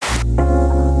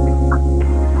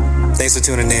Thanks for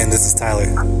tuning in. This is Tyler.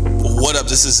 What up?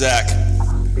 This is Zach.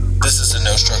 This is the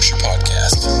No Structure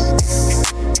Podcast.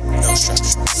 No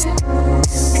Structure.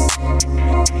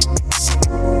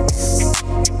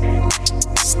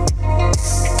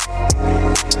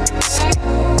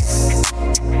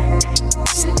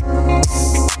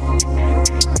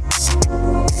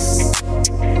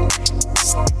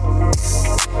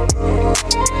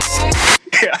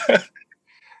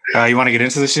 Yeah. You want to get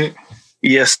into this shit?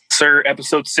 Yes, sir.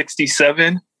 Episode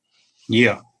 67.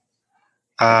 Yeah.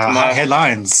 Hot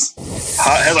headlines.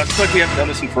 Hot headlines. I feel like we haven't done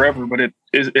this in forever, but it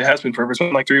has been forever. It's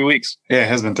been like 3 weeks. Yeah, it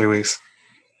has been 3 weeks.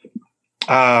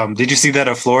 Did you see that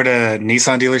a Florida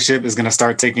Nissan dealership is going to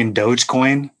start taking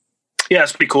Dogecoin? Yeah,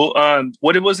 it's pretty cool.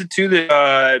 What was it too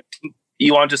that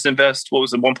Elon just invest? What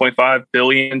was it, 1.5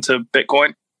 billion into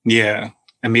Bitcoin? Yeah,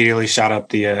 immediately shot up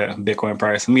the Bitcoin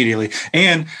price immediately.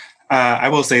 And I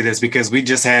will say this because we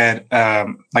just had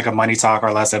like a money talk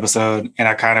our last episode, and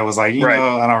I kind of was like, you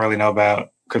know, I don't really know about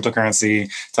cryptocurrency,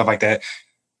 stuff like that.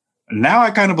 Now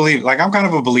I kind of believe, like, I'm kind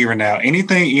of a believer now.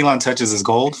 Anything Elon touches is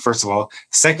gold, first of all.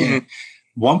 Second,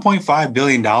 $1.5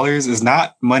 billion is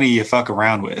not money you fuck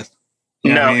around with.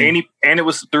 You know no, I mean? and it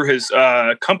was through his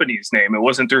company's name. It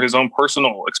wasn't through his own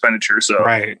personal expenditure. So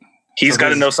he's got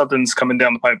to know something's coming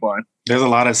down the pipeline. There's a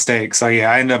lot at stake. So yeah,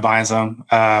 I ended up buying some.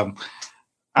 I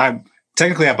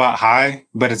bought high,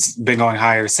 but it's been going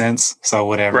higher since. So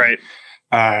whatever. Right.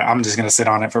 I'm just gonna sit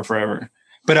on it for forever.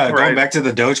 But going back to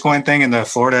the Dogecoin thing in the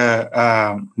Florida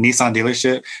Nissan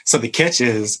dealership. So the catch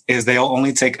is they'll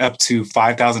only take up to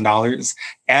 $5,000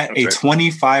 at a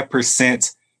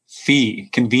 25% fee,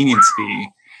 convenience fee.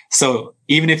 So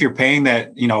even if you're paying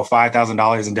that,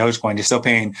 $5,000 in Dogecoin, you're still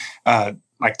paying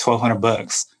like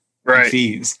 $1,200 in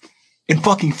fees. In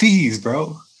fucking fees,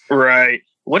 bro. Right.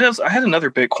 What else? I had another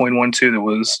Bitcoin one too that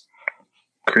was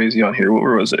crazy on here.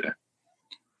 Where was it?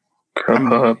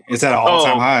 It's at an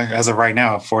all-time high as of right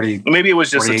now. 40. Maybe it was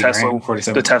just the Tesla.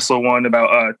 The Tesla one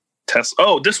about Tesla.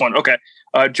 Oh, this one. Okay.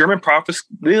 German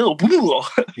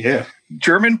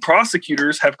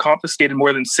prosecutors have confiscated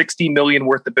more than 60 million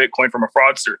worth of Bitcoin from a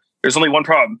fraudster. There's only one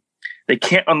problem: they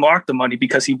can't unlock the money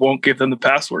because he won't give them the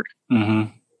password. Mm-hmm.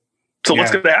 So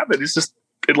what's going to happen? It's just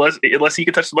unless he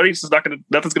can touch the money, it's just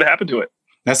nothing's going to happen to it.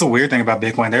 That's the weird thing about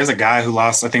Bitcoin. There's a guy who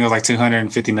lost, I think it was like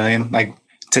 250 million, like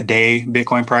today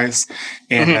Bitcoin price.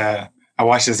 And I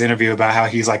watched this interview about how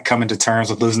he's like coming to terms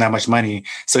with losing that much money.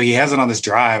 So he has it on this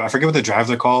drive. I forget what the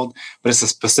drives are called, but it's a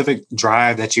specific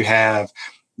drive that you have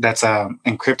that's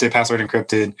encrypted, password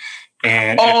encrypted.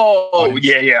 And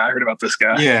I heard about this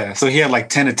guy. Yeah. So he had like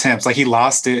 10 attempts. Like he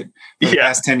lost it for the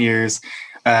past 10 years.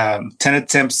 10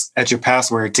 attempts at your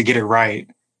password to get it right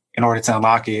in order to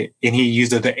unlock it, and he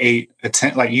used up 8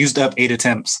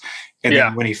 attempts. And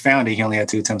then when he found it, he only had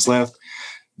 2 attempts left.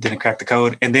 Didn't crack the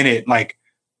code, and then it like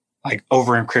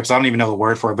over encrypts. I don't even know the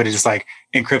word for it, but it just like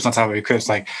encrypts on top of encrypts,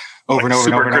 like over and over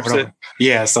and over and over.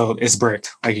 Yeah, so it's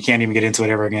bricked. Like you can't even get into it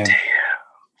ever again.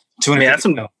 Damn.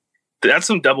 That's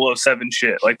some 007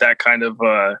 shit. Like that kind of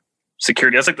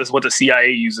security. That's like what the CIA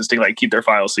uses to like keep their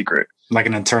files secret. Like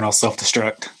an internal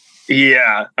self-destruct.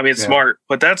 Yeah, I mean it's smart,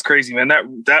 but that's crazy, man.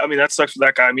 That sucks for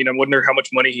that guy. I mean, I wonder how much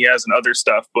money he has and other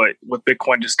stuff, but with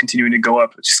Bitcoin just continuing to go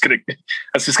up, that's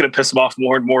just gonna piss him off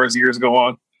more and more as years go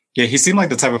on. Yeah, he seemed like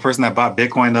the type of person that bought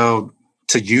Bitcoin though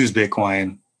to use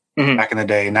Bitcoin back in the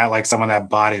day, not like someone that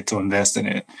bought it to invest in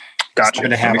it. Gotcha.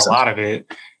 To have a lot of it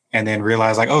and then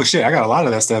realize like, oh shit, I got a lot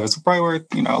of that stuff. It's probably worth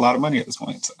a lot of money at this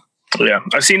point. So. Yeah,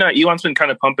 I've seen Elon's been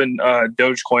kind of pumping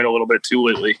Dogecoin a little bit too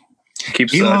lately.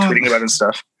 Keeps tweeting about it and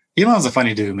stuff. Elon's a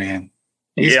funny dude, man.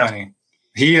 He's funny.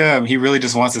 He really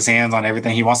just wants his hands on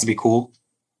everything. He wants to be cool.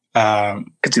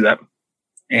 Could see that.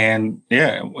 And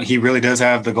yeah, he really does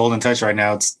have the golden touch right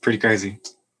now. It's pretty crazy.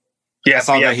 Yeah, I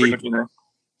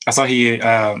saw he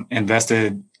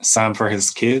invested some for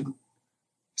his kid.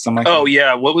 Something like that.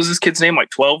 Yeah. What was his kid's name? Like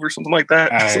 12 or something like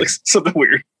that? Like something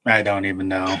weird. I don't even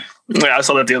know. Yeah, I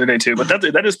saw that the other day too. But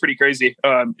that is pretty crazy.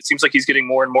 It seems like he's getting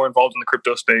more and more involved in the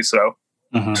crypto space. So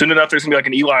soon enough, there's gonna be like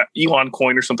an Elon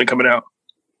coin or something coming out.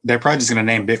 They're probably just gonna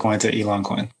name Bitcoin to Elon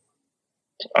coin.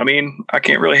 I mean, I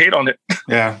can't really hate on it.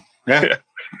 Yeah.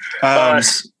 I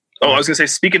was gonna say,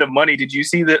 speaking of money, did you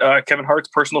see that Kevin Hart's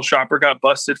personal shopper got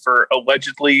busted for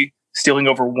allegedly stealing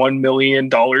over $1 million?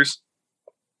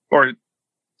 Or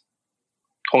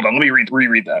hold on, let me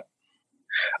reread that.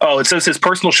 Oh, it says his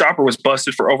personal shopper was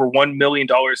busted for over $1 million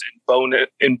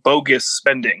in bogus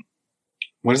spending.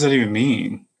 What does that even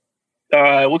mean?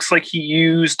 It looks like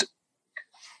he's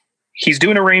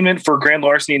doing arraignment for grand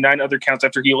larceny and 9 other counts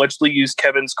after he allegedly used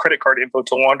Kevin's credit card info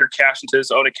to launder cash into his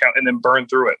own account and then burn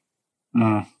through it.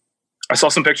 I saw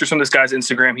some pictures from this guy's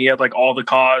Instagram. He had like all the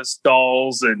KAWS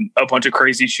dolls and a bunch of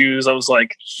crazy shoes. I was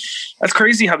like, that's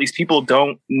crazy how these people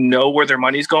don't know where their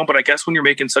money's going. But I guess when you're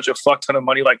making such a fuck ton of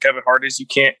money like Kevin Hart is,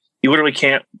 you literally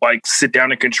can't like sit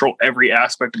down and control every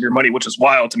aspect of your money, which is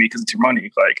wild to me because it's your money.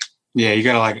 Like, yeah, you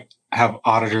gotta like have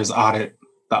auditors audit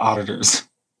the auditors.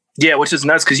 Yeah, which is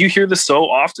nuts because you hear this so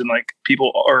often. Like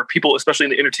people, especially in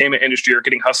the entertainment industry, are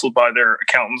getting hustled by their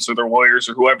accountants or their lawyers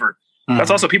or whoever. Mm-hmm.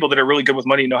 That's also people that are really good with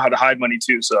money, know how to hide money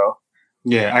too. So,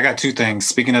 yeah, I got two things.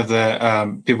 Speaking of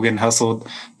the people getting hustled,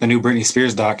 the new Britney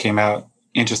Spears doc came out.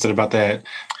 Interested about that?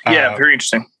 Yeah, very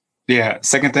interesting. Yeah.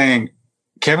 Second thing,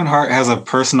 Kevin Hart has a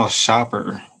personal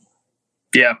shopper.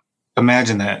 Yeah.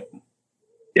 Imagine that.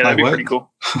 Yeah, that'd be pretty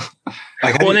cool.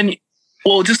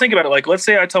 Well, just think about it. Like, let's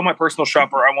say I tell my personal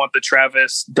shopper I want the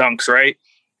Travis Dunks, right?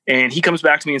 And he comes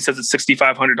back to me and says it's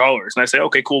 $6,500, and I say,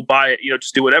 okay, cool, buy it.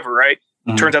 Just do whatever, right?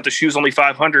 Mm-hmm. Turns out the shoe's only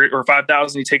 $500 or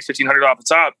 $5,000. He takes $1,500 off the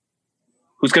top.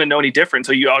 Who's going to know any different?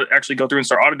 So you actually go through and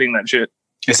start auditing that shit.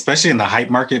 Especially in the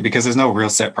hype market because there's no real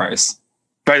set price.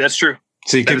 Right, that's true.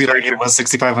 So you could be like, it was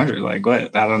 $6,500. Like,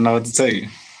 what? I don't know what to tell you.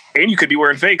 And you could be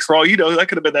wearing fakes for all you know. That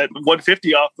could have been that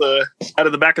 $150 out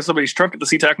of the back of somebody's trunk at the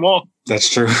SeaTac Mall. That's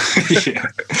true.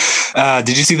 Yeah.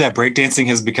 Did you see that breakdancing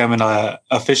has become an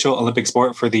official Olympic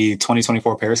sport for the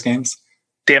 2024 Paris Games?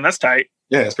 Damn, that's tight.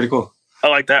 Yeah, it's pretty cool. I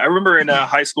like that. I remember in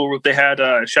high school they had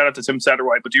shout out to Tim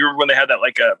Satterwhite. But do you remember when they had that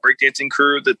like a breakdancing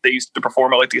crew that they used to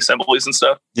perform at like the assemblies and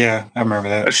stuff? Yeah, I remember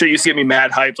that. That shit used to get me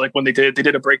mad hyped. Like when they did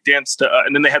a breakdance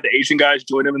and then they had the Asian guys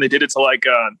join them and they did it to like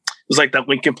it was like that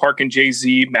Linkin Park and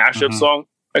Jay-Z mashup song.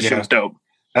 That shit was dope.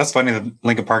 That's funny that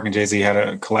Linkin Park and Jay-Z had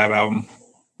a collab album.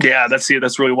 Yeah, that's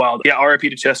really wild. Yeah, R.I.P.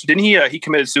 to Chester. Didn't he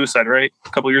committed suicide, right? A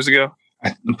couple years ago?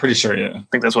 I'm pretty sure, yeah. I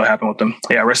think that's what happened with him.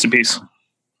 Yeah, rest in peace.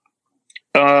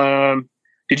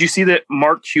 Did you see that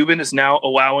Mark Cuban is now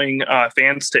allowing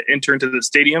fans to enter into the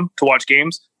stadium to watch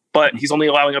games, but he's only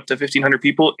allowing up to 1,500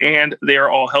 people, and they are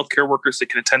all healthcare workers that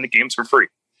can attend the games for free.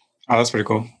 Oh, that's pretty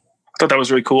cool. I thought that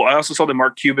was really cool. I also saw that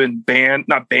Mark Cuban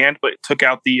not banned, but took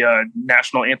out the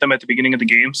national anthem at the beginning of the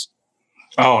games.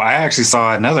 Oh, I actually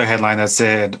saw another headline that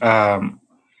said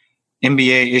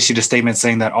NBA issued a statement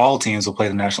saying that all teams will play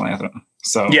the national anthem.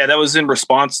 So yeah, that was in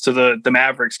response to the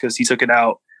Mavericks because he took it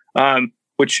out.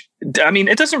 Which, I mean,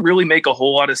 it doesn't really make a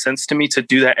whole lot of sense to me to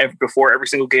do that before every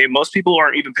single game. Most people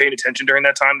aren't even paying attention during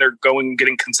that time. They're going and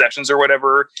getting concessions or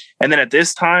whatever. And then at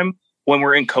this time, when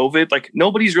we're in COVID, like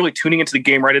nobody's really tuning into the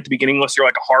game right at the beginning unless you're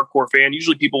like a hardcore fan.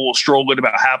 Usually people will stroll in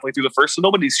about halfway through the first, so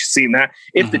nobody's seen that.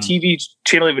 If the TV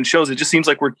channel even shows, it just seems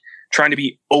like we're trying to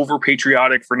be over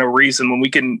patriotic for no reason when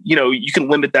we can, you can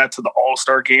limit that to the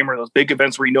All-Star game or those big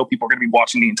events where people are going to be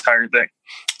watching the entire thing.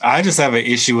 I just have an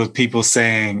issue with people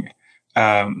saying,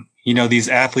 these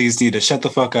athletes need to shut the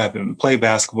fuck up and play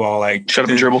basketball. Like, shut up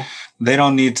and dribble. They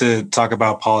don't need to talk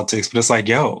about politics, but it's like,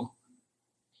 y'all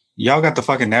got the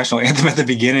fucking national anthem at the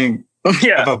beginning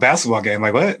of a basketball game.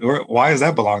 Like, what? Why does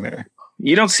that belong there?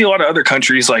 You don't see a lot of other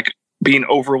countries like being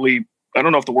overly, I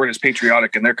don't know if the word is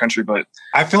patriotic in their country, but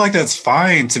I feel like that's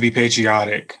fine to be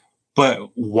patriotic,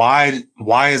 but why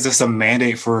is this a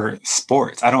mandate for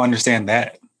sports? I don't understand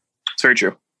that. It's very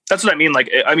true. That's what I mean. Like,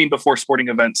 before sporting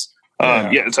events.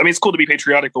 It's cool to be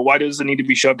patriotic, but why does it need to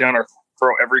be shoved down our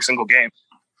throat every single game?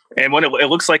 And when it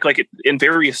looks like in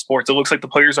various sports, it looks like the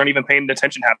players aren't even paying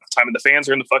attention half the time, and the fans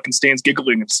are in the fucking stands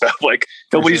giggling and stuff. Like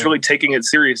nobody's really taking it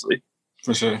seriously.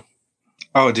 For sure.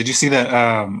 Oh, did you see that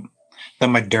the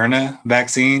Moderna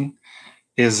vaccine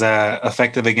is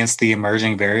effective against the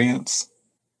emerging variants?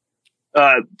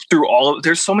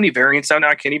 There's so many variants out now.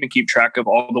 I can't even keep track of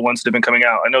all the ones that have been coming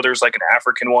out. I know there's like an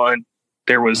African one.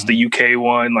 There was the UK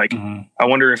one. Like, I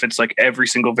wonder if it's like every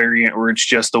single variant or it's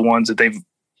just the ones that they've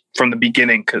from the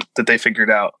beginning that they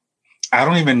figured out. I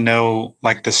don't even know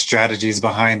like the strategies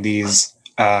behind these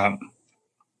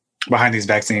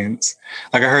vaccines.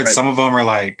 Like I heard some of them are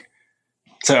like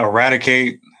to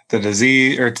eradicate the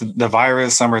disease or to the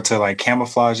virus. Some are to like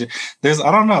camouflage it.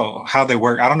 I don't know how they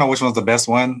work. I don't know which one's the best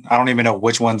one. I don't even know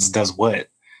which ones does what.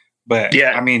 But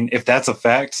yeah, I mean, if that's a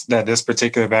fact that this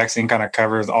particular vaccine kind of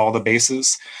covers all the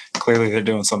bases, clearly they're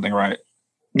doing something right.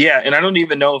 Yeah, and I don't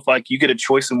even know if like you get a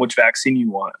choice in which vaccine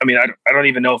you want. I mean, I don't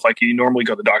even know if like you normally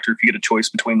go to the doctor if you get a choice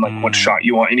between like what shot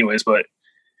you want, anyways. But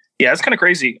yeah, it's kind of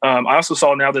crazy. I also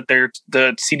saw now that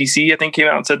the CDC I think came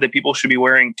out and said that people should be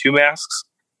wearing 2 masks.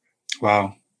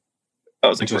 Wow, I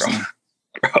was like,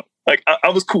 bro. Like I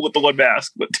was cool with the 1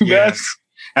 mask, but 2 masks.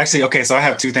 Actually, okay, so I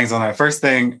have 2 things on that. First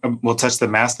thing, we'll touch the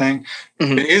mask thing.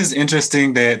 It is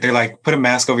interesting that they're like, put a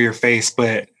mask over your face,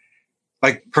 but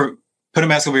like put a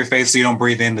mask over your face so you don't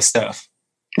breathe in the stuff.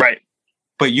 Right.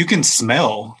 But you can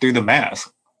smell through the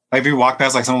mask. Like if you walk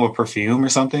past like someone with perfume or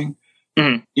something,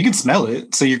 you can smell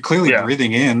it. So you're clearly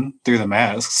breathing in through the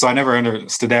mask. So I never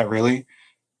understood that really.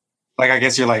 Like, I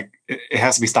guess you're like, it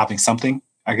has to be stopping something,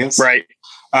 I guess. Right.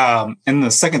 And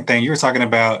the second thing you were talking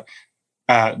about,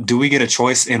 do we get a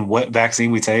choice in what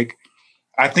vaccine we take?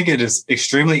 I think it is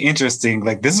extremely interesting.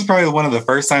 Like, this is probably one of the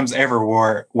first times ever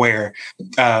where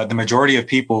the majority of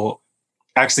people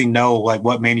actually know like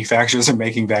what manufacturers are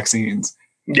making vaccines.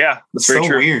 Yeah, that's very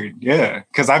true. Weird. Yeah,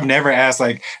 because I've never asked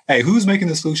like, hey, who's making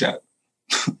this flu shot?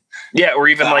 Yeah, or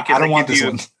even like if I don't want this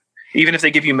one. Even if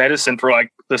they give you medicine for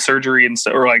like the surgery and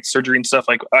surgery and stuff.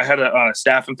 Like I had a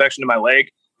staph infection in my leg,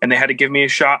 and they had to give me a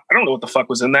shot. I don't know what the fuck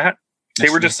was in that. They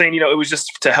were just saying, it was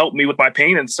just to help me with my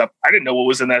pain and stuff. I didn't know what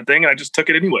was in that thing, and I just took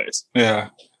it anyways. Yeah.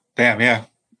 Damn. Yeah.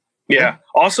 Yeah.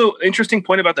 Also, interesting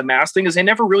point about the mask thing is they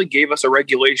never really gave us a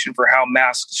regulation for how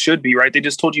masks should be, right? They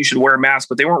just told you should wear a mask,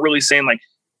 but they weren't really saying like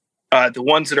the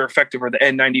ones that are effective are the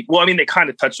N90. Well, I mean, they kind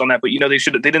of touched on that, but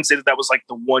they didn't say that was like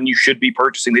the one you should be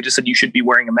purchasing. They just said you should be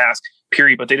wearing a mask,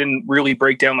 period. But they didn't really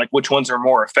break down like which ones are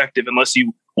more effective unless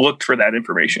you looked for that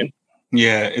information.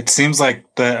 Yeah, it seems like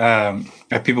the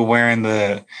people wearing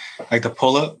the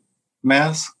pull-up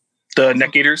mask, the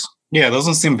neck gaiters. Yeah, those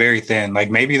ones seem very thin. Like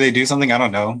maybe they do something, I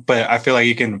don't know, but I feel like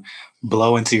you can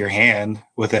blow into your hand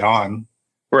with it on.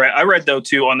 Right. I read though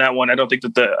too on that one. I think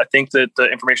that the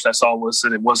information I saw was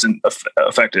that it wasn't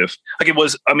effective. Like it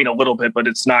was, I mean, a little bit, but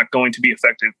it's not going to be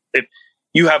effective. If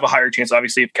you have a higher chance,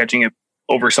 obviously, of catching it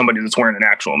over somebody that's wearing an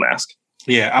actual mask.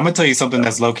 Yeah, I'm gonna tell you something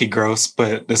that's low key gross,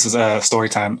 but this is story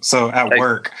time. So at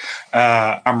work,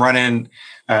 I'm running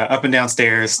up and down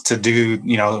stairs to do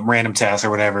random tasks or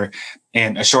whatever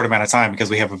in a short amount of time because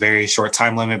we have a very short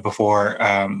time limit before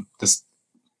this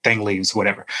thing leaves,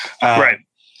 whatever. Right.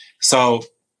 So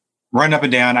running up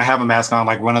and down, I have a mask on,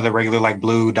 like one of the regular like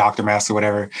blue doctor masks or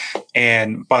whatever.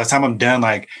 And by the time I'm done,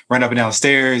 like running up and down the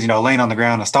stairs, laying on the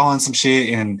ground, installing some shit,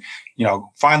 and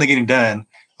finally getting done,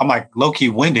 I'm like low key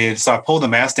winded. So I pull the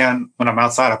mask down when I'm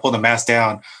outside. I pull the mask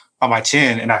down on my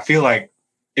chin and I feel like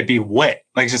it'd be wet,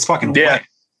 like it's just fucking wet.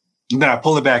 And then I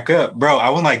pull it back up, bro. I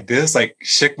went like this, like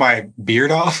shook my beard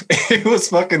off. It was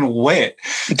fucking wet.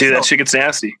 Dude, that shit gets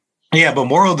nasty. Yeah, but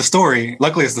moral of the story,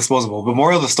 luckily it's disposable. But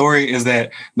moral of the story is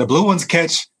that the blue ones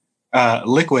catch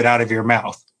liquid out of your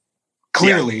mouth.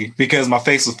 Clearly, because my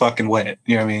face was fucking wet.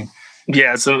 You know what I mean?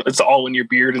 Yeah, so it's all in your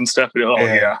beard and stuff. Oh,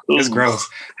 yeah. It's gross.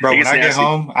 Bro, when I get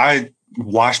home, I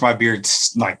wash my beard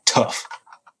like tough.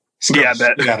 Yeah,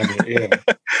 I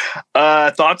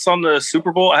bet. Thoughts on the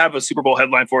Super Bowl? I have a Super Bowl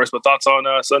headline for us, but thoughts on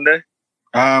Sunday?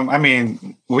 I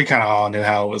mean, we kind of all knew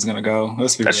how it was going to go.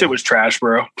 That shit was trash,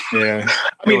 bro. Yeah.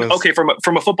 I mean, okay, from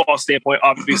a football standpoint,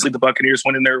 obviously the Buccaneers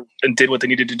went in there and did what they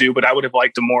needed to do, but I would have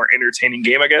liked a more entertaining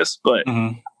game, I guess. But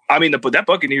I mean, that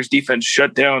Buccaneers defense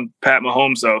shut down Pat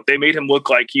Mahomes, though. They made him look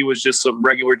like he was just some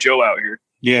regular Joe out here.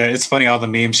 Yeah, it's funny, all the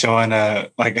memes showing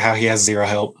like how he has zero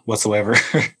help whatsoever.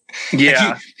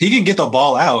 Yeah. Like he can get the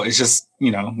ball out. It's just,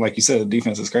 like you said, the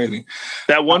defense is crazy.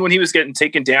 That one when he was getting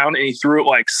taken down and he threw it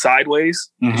like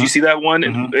sideways. Did you see that one?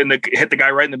 And hit the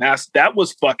guy right in the mask. That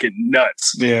was fucking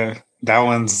nuts. Yeah. That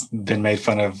one's been made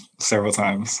fun of several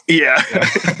times. Yeah.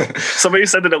 Somebody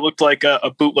said that it looked like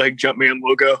a bootleg Jumpman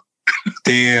logo.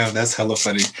 Damn, that's hella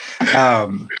funny.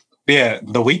 Yeah,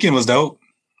 the weekend was dope.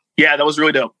 Yeah, that was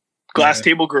really dope. Glass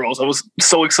Table Girls. I was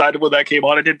so excited when that came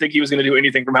on. I didn't think he was going to do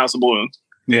anything from House of Balloons.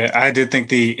 Yeah, I did think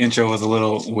the intro was a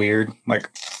little weird, like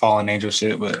fallen angel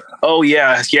shit, but... Oh,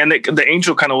 yeah. Yeah, and the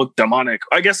angel kind of looked demonic.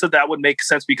 I guess that would make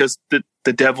sense because the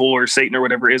devil or Satan or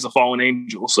whatever is a fallen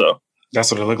angel, so...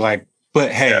 That's what it looked like.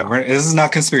 But hey, this is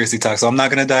not conspiracy talk, so I'm not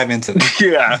going to dive into that.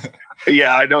 Yeah.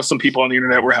 Yeah, I know some people on the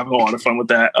internet were having a lot of fun with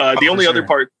that. The only other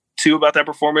part, too, about that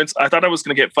performance, I thought I was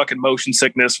going to get fucking motion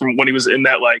sickness from when he was in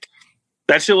that, like...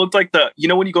 That shit looked like when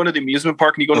you go to the amusement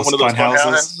park and you go to one of those fun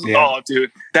houses? Yeah. Oh,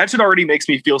 dude. That shit already makes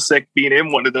me feel sick being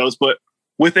in one of those. But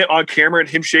with it on camera and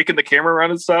him shaking the camera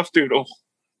around and stuff, dude. Oh,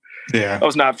 yeah. I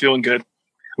was not feeling good.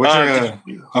 Go ahead.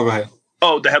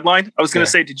 Oh, the headline? I was going to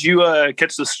say, did you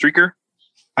catch the streaker?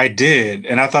 I did.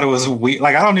 And I thought it was weird.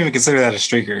 Like, I don't even consider that a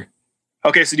streaker.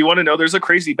 Okay, so do you want to know? There's a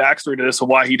crazy backstory to this of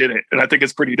why he did it. And I think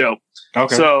it's pretty dope.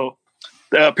 Okay. So...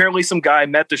 apparently some guy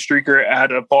met the streaker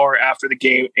at a bar after the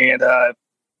game and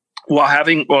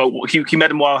he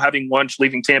met him while having lunch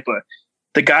leaving Tampa.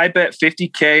 The guy bet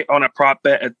 $50K on a prop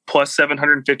bet at plus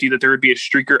 750 that there would be a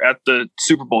streaker at the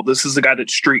Super Bowl. This is the guy that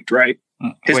streaked, right?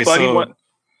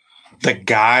 The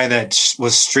guy that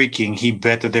was streaking, he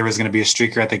bet that there was going to be a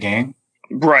streaker at the game?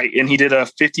 Right, and he did a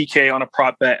 $50K on a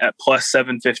prop bet at plus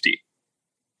 750.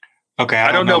 Okay.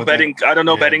 I don't know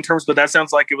betting terms, but that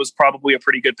sounds like it was probably a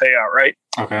pretty good payout, right?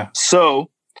 Okay. So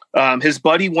His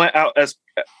buddy went out as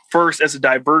first as a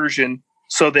diversion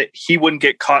so that he wouldn't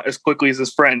get caught as quickly as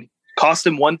his friend. Cost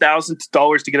him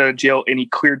 $1,000 to get out of jail, and he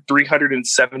cleared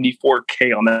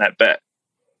 $374K on that bet.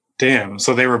 Damn.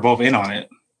 So they were both in on it.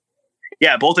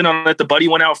 Yeah, both in on it. The buddy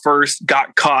went out first,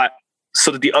 got caught,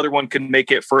 so that the other one could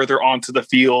make it further onto the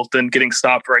field than getting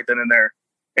stopped right then and there.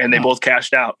 And they both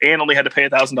cashed out and only had to pay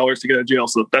 $1,000 to get out of jail.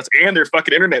 So and they're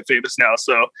fucking internet famous now.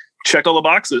 So check all the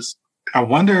boxes. I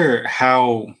wonder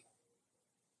how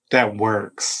that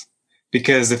works,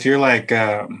 because if you're like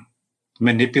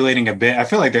manipulating a bit, I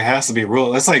feel like there has to be a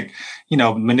rule. That's like,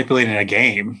 manipulating a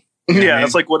game. Yeah,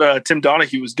 that's like what Tim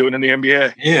Donaghy was doing in the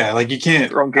NBA. Yeah, like you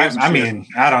can't. I mean,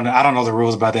 I don't know. I don't know the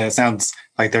rules about that. It sounds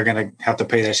like they're gonna have to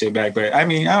pay that shit back. But I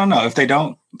mean, I don't know. If they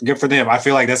don't, good for them. I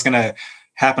feel like that's gonna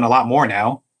happen a lot more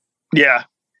now. Yeah,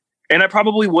 and I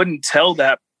probably wouldn't tell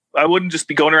that. I wouldn't just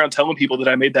be going around telling people that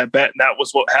I made that bet and that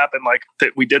was what happened. Like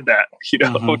that we did that.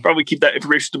 I would probably keep that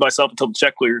information to myself until the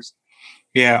check clears.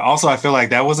 Yeah. Also, I feel like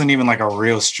that wasn't even like a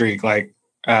real streak. Like,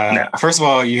 first of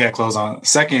all, you had clothes on.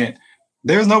 Second,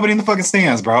 there's nobody in the fucking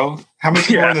stands, bro. How many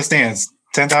people are in the stands?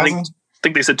 10,000? I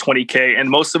think they said 20K. And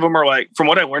most of them are like, from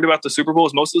what I learned about the Super Bowl,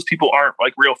 is most of those people aren't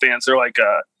like real fans. They're like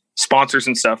sponsors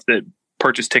and stuff that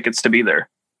purchase tickets to be there.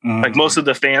 Mm-hmm. Like most of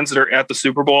the fans that are at the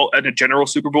Super Bowl, at a general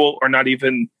Super Bowl, are not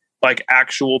even like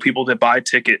actual people that buy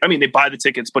tickets. I mean, they buy the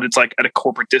tickets, but it's like at a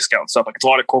corporate discount stuff. Like it's a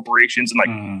lot of corporations and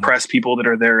like press people that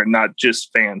are there and not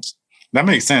just fans. That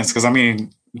makes sense. Because I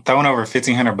mean, throwing over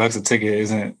 $1,500 a ticket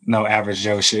isn't no average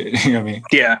Joe shit. You know what I mean?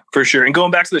 Yeah, for sure. And going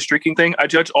back to the streaking thing, I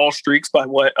judge all streaks by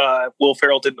what Will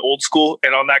Ferrell did in Old School.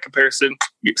 And on that comparison,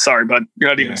 sorry, bud, you're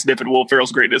not even sniffing Will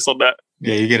Ferrell's greatness on that.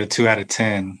 Yeah, you get a 2 out of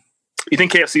 10. You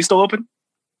think KFC's still open?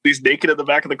 He's naked in the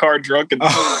back of the car, drunk, and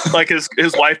like his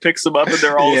wife picks him up, and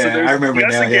they're all sitting there. I remember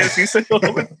now. Yeah. KFC's still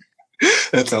open.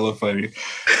 That's hella funny.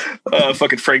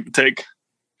 Fucking Frank the Tank.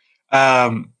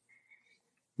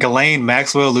 Ghislaine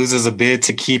Maxwell loses a bid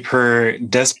to keep her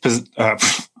almost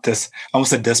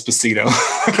said Despacito.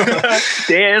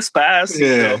 Despacito.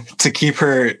 Yeah, to keep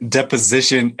her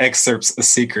deposition excerpts a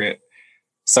secret.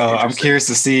 So I'm curious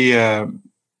to see. I'm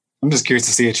just curious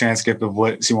to see a transcript of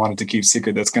what she wanted to keep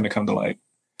secret that's going to come to light.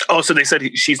 Oh, so they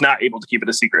said she's not able to keep it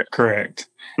a secret. Correct.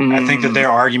 I think that their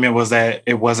argument was that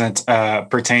it wasn't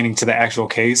pertaining to the actual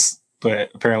case, but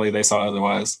apparently they saw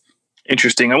otherwise.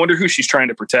 Interesting. I wonder who she's trying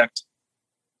to protect.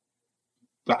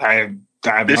 I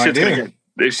have no idea.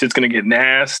 This shit's gonna get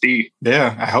nasty.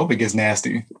 Yeah, I hope it gets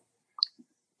nasty.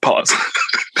 Pause.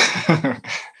 I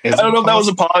don't know if that was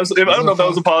a pause. I don't know if that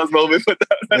was a pause moment, but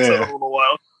that's a little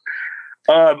while.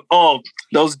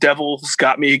 Those devils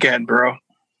got me again, bro.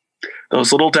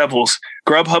 Those little devils.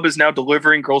 Grubhub is now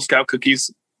delivering Girl Scout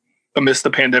cookies amidst the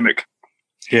pandemic.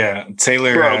 Yeah,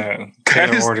 Taylor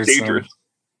ordered some.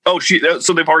 Oh,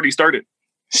 so they've already started.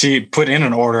 She put in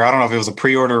an order. I don't know if it was a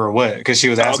pre-order or what, because she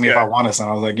was asking me if I wanted some.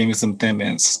 I was like, give me some Thin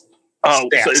Mints. Oh,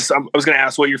 so I was going to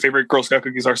ask what your favorite Girl Scout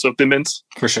cookies are. So Thin Mints?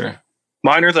 For sure.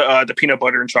 Mine are the peanut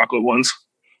butter and chocolate ones.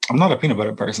 I'm not a peanut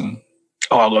butter person.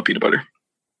 Oh, I love peanut butter.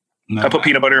 No, I put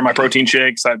peanut butter in my protein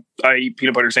shakes. I eat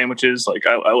peanut butter sandwiches. Like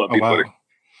I love peanut butter.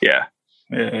 Yeah.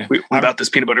 We about this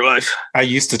peanut butter life. I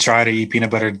used to try to eat peanut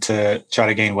butter to try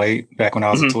to gain weight back when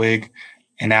I was a twig.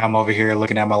 And now I'm over here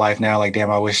looking at my life now like,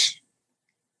 damn, I wish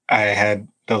I had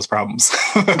those problems.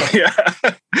 Yeah,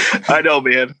 I know,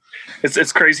 man.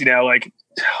 It's crazy now. Like,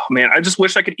 man, I just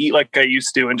wish I could eat like I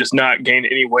used to and just not gain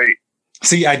any weight.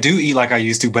 See, I do eat like I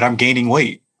used to, but I'm gaining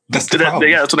weight. That's the problem.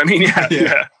 Yeah, that's what I mean.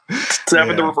 Yeah. It's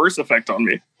having the reverse effect on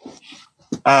me.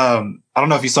 I don't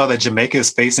know if you saw that Jamaica is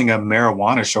facing a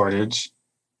marijuana shortage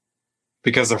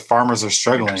because their farmers are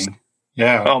struggling.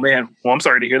 Yeah. Oh, man. Well, I'm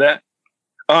sorry to hear that.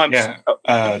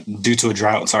 Due to a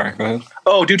drought. Sorry, go ahead.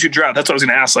 Oh, due to drought. That's what I was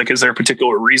going to ask. Like, is there a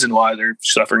particular reason why they're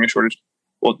suffering a shortage?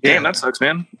 Well, damn, that sucks,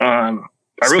 man. I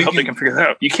really hope they can figure that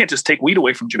out. You can't just take weed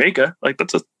away from Jamaica. Like,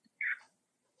 that's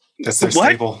their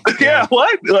staple. Yeah,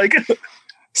 what? Like,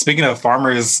 speaking of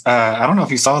farmers, I don't know if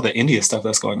you saw the India stuff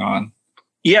that's going on.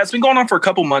 Yeah, it's been going on for a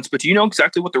couple months, but do you know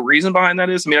exactly what the reason behind that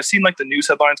is? I mean, I've seen like the news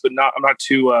headlines, but I'm not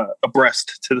too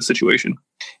abreast to the situation.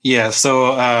 Yeah,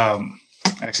 so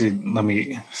actually, let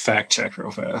me fact check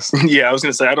real fast. Yeah, I was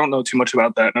going to say, I don't know too much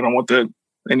about that. I don't want the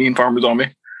Indian farmers on me.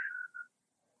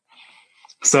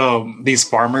 So these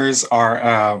farmers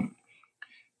are,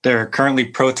 they're currently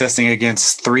protesting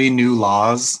against three new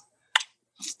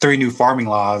farming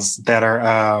laws that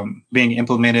are being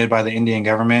implemented by the Indian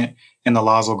government. And the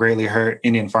laws will greatly hurt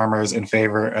Indian farmers in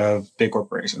favor of big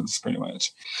corporations, pretty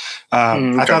much.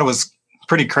 I thought it was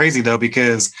pretty crazy, though,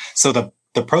 because the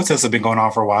protests have been going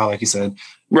on for a while, like you said.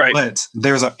 Right. But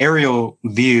there's an aerial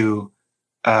view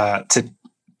to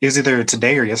it was either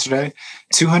today or yesterday,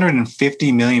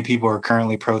 250 million people are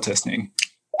currently protesting.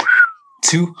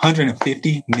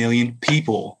 250 million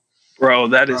people. Bro,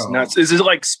 that is nuts. Is it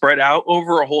like spread out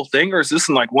over a whole thing, or is this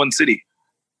in like one city?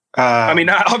 I mean,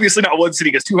 obviously not one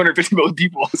city, because 250 million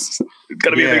people. It's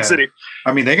got to be a big city.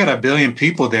 I mean, they got 1 billion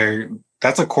people there.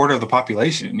 That's a quarter of the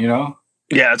population, you know?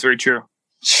 Yeah, that's very true.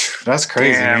 That's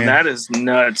crazy, man. That is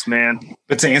nuts, man.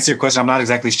 But to answer your question, I'm not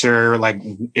exactly sure, like,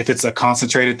 if it's a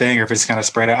concentrated thing or if it's kind of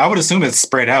spread out. I would assume it's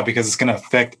spread out because it's going to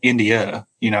affect India,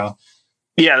 you know?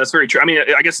 Yeah, that's very true. I mean,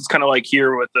 I guess it's kind of like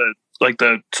here with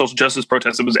the social justice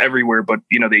protests. It was everywhere, but,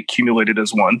 you know, they accumulated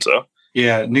as one, so.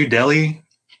 Yeah, New Delhi,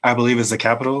 I believe, is the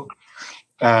capital.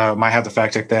 Might have to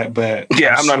fact check that, but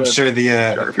yeah, I'm sure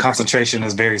the concentration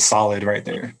is very solid right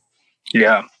there.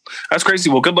 Yeah, that's crazy.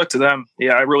 Well, good luck to them.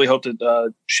 Yeah, I really hope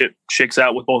that shit shakes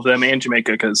out with both them and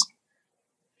Jamaica, because,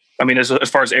 I mean, as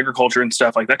far as agriculture and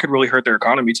stuff, like, that could really hurt their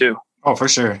economy too. Oh, for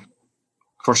sure.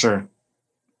 For sure.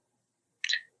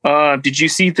 Did you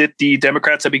see that the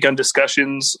Democrats have begun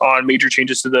discussions on major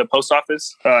changes to the post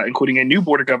office, including a new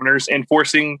board of governors and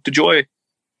forcing DeJoy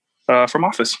from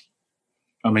office?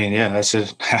 I mean, yeah, that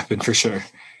should happen for sure.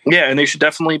 Yeah, and they should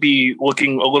definitely be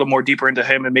looking a little more deeper into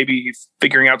him and maybe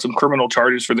figuring out some criminal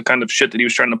charges for the kind of shit that he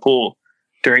was trying to pull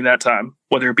during that time,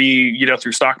 whether it be, you know,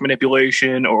 through stock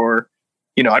manipulation or,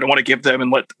 you know, I don't want to give them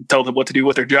and tell them what to do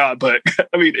with their job. But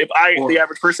I mean, if the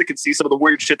average person can see some of the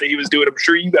weird shit that he was doing, I'm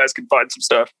sure you guys can find some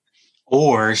stuff.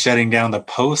 Or shutting down the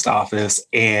post office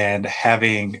and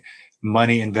having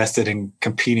money invested in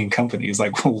competing companies.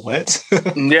 Like, what?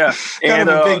 Yeah. Kind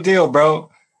of a big deal, bro.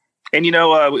 And, you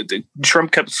know,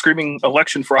 Trump kept screaming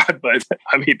election fraud, but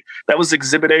I mean, that was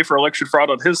Exhibit A for election fraud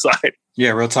on his side. Yeah,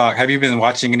 real talk. Have you been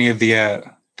watching any of the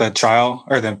trial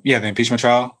or the impeachment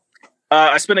trial?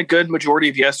 I spent a good majority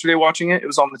of yesterday watching it. It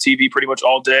was on the TV pretty much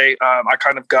all day. I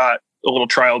kind of got a little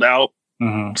trialed out,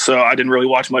 so I didn't really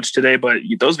watch much today, but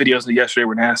those videos of yesterday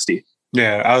were nasty.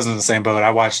 Yeah, I was in the same boat.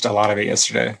 I watched a lot of it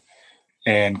yesterday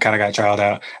and kind of got trialed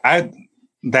out.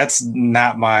 That's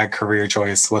not my career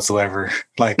choice whatsoever.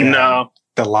 Like, no,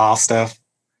 the law stuff.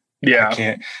 Yeah. I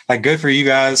can't. Like, good for you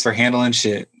guys for handling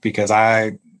shit, because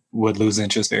I would lose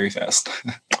interest very fast.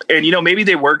 And, you know, maybe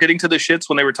they were getting to the shits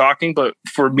when they were talking, but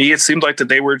for me, it seemed like that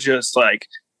they were just like,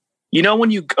 when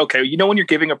you're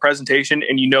giving a presentation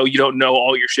and you don't know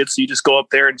all your shit, so you just go up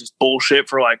there and just bullshit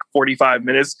for like 45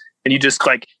 minutes and you just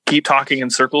like keep talking in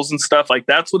circles and stuff. Like,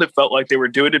 that's what it felt like they were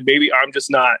doing. And maybe I'm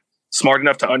just not smart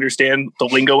enough to understand the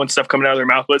lingo and stuff coming out of their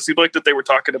mouth, but it seemed like that they were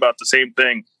talking about the same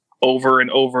thing over and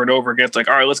over and over again. It's like,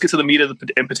 all right, let's get to the meat of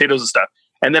and potatoes and stuff.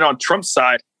 And then on Trump's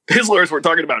side, his lawyers were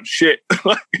talking about shit.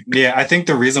 Yeah, I think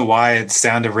the reason why it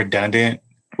sounded redundant,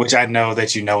 which I know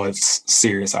that it's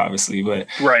serious, obviously, but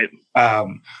right.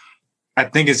 I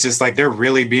think it's just like they're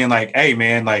really being like, hey,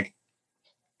 man, like,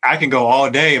 I can go all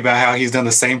day about how he's done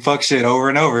the same fuck shit over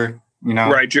and over, you know?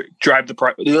 Right, drive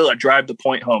the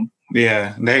point home.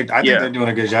 Yeah, I think they're doing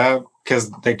a good job,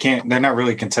 because they're not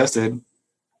really contested.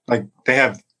 Like, they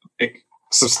have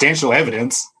substantial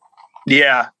evidence.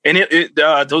 Yeah, and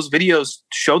those videos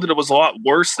showed that it was a lot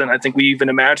worse than I think we even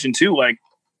imagined too. Like,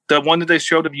 the one that they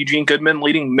showed of Eugene Goodman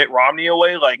leading Mitt Romney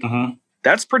away, like,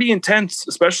 that's pretty intense,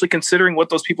 especially considering what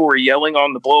those people were yelling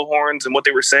on the blowhorns and what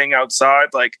they were saying outside.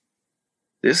 Like,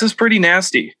 this is pretty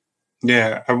nasty.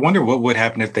 Yeah, I wonder what would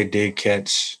happen if they did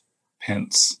catch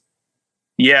Pence.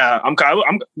 Yeah,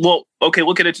 well, okay,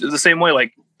 look at it the same way.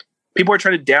 Like, people are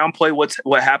trying to downplay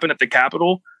what happened at the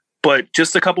Capitol, but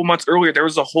just a couple months earlier, there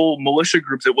was a whole militia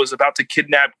group that was about to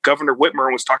kidnap Governor Whitmer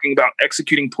and was talking about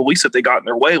executing police if they got in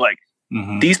their way. Like,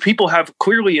 these people have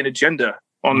clearly an agenda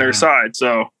on their side.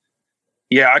 So,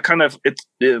 yeah,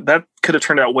 that could have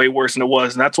turned out way worse than it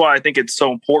was. And that's why I think it's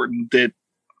so important that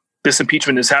this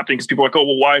impeachment is happening, because people are like, oh,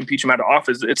 well, why impeach him out of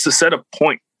office? It's to set a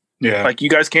point. Yeah. Like, you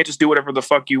guys can't just do whatever the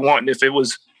fuck you want. And if it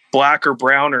was black or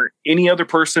brown or any other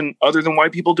person other than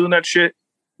white people doing that shit,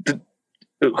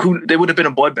 they would have been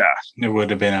a bloodbath. It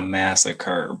would have been a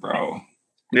massacre, bro.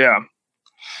 Yeah.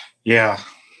 Yeah.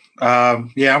 I'm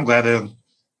glad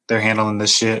they're handling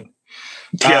this shit.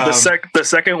 Yeah, the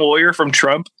second lawyer from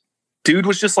Trump, dude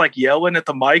was just like yelling at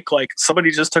the mic like somebody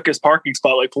just took his parking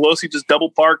spot. Like, Pelosi just double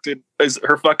parked in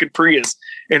her fucking Prius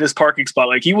in his parking spot.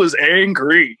 Like, he was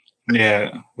angry.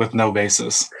 Yeah, with no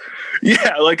basis.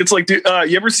 Yeah, like, it's like, dude,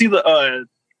 you ever see the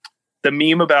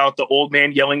meme about the old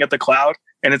man yelling at the cloud?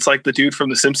 And it's like the dude from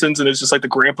The Simpsons, and it's just like the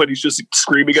grandpa, and he's just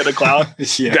screaming at the cloud.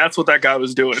 Yeah. That's what that guy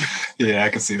was doing. Yeah, I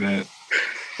can see that.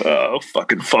 Oh,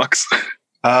 fucking fucks.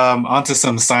 Onto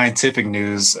some scientific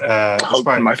news.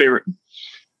 Probably my favorite.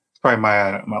 Probably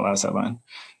my last headline.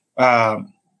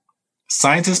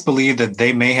 Scientists believe that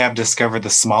they may have discovered the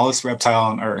smallest reptile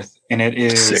on Earth, and it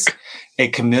is a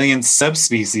chameleon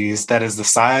subspecies that is the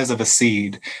size of a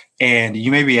seed. And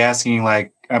you may be asking,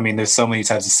 like, I mean, there's so many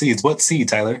types of seeds. What seed,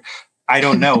 Tyler? I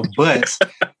don't know, but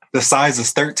the size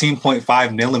is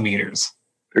 13.5 millimeters.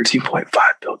 13.5,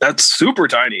 though. That's super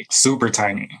tiny. Super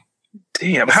tiny.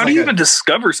 Damn. How do you even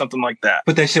discover something like that?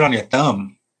 Put that shit on your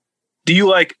thumb. Do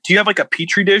you have like a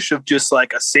petri dish of just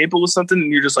like a sample of something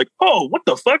and you're just like, oh, what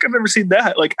the fuck? I've never seen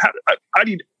that. Like, I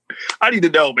need to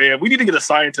know, man. We need to get a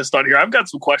scientist on here. I've got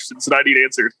some questions that I need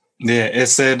answered. Yeah, it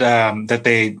said that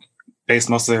they based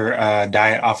most of their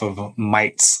diet off of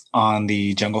mites on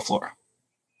the jungle floor.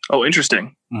 Oh,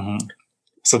 interesting. Mm-hmm.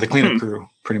 So the cleanup crew,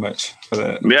 pretty much. For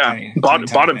the tiny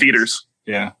bottom feeders.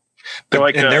 Yeah. They're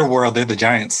like in their world, they're the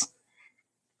giants.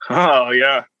 Oh,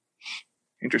 yeah.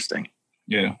 Interesting.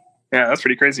 Yeah. Yeah, that's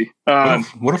pretty crazy.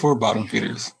 What if we're bottom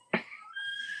feeders?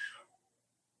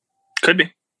 Could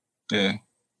be. Yeah.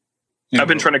 I've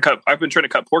been trying to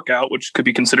cut pork out, which could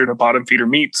be considered a bottom feeder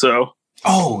meat. So.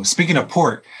 Oh, speaking of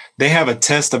pork, they have a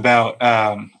test about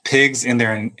pigs and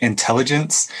their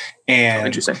intelligence. And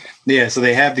interesting. Yeah, so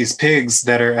they have these pigs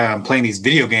that are playing these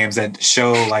video games that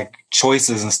show like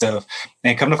choices and stuff.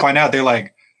 And come to find out, they're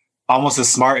like almost as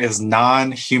smart as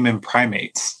non-human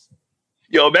primates.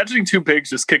 Yo, imagining two pigs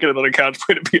just kicking it on the couch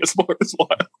playing a PS4 is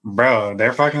wild. Bro,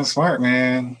 they're fucking smart,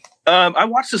 man. I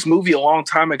watched this movie a long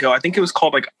time ago. I think it was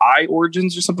called like Eye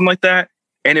Origins or something like that.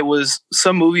 And it was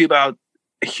some movie about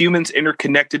humans'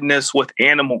 interconnectedness with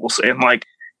animals. And like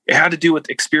it had to do with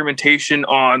experimentation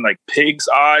on like pigs'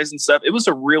 eyes and stuff. It was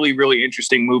a really, really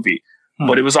interesting movie.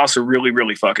 But it was also really,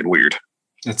 really fucking weird.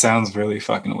 It sounds really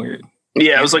fucking weird.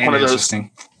 Yeah, it was like one of those,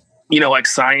 like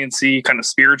science-y kind of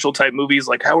spiritual type movies.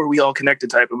 Like how are we all connected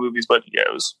type of movies. But yeah,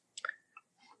 it was,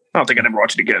 I don't think I'd ever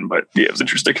watch it again, but yeah, it was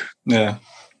interesting. Yeah.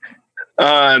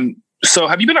 So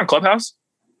have you been on Clubhouse?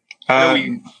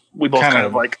 We both kind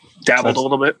of like dabbled a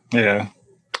little bit. Yeah.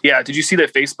 Yeah. Did you see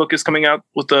that Facebook is coming out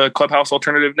with the Clubhouse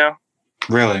alternative now?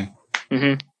 Really?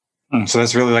 Mm-hmm. So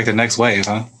that's really like the next wave,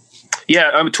 huh? Yeah.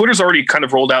 Twitter's already kind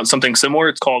of rolled out something similar.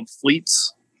 It's called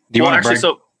Fleets. Do you want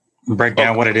to break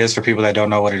down what it is for people that don't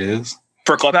know what it is?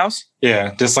 For Clubhouse?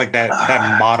 Yeah. Just like that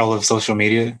model of social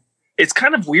media. It's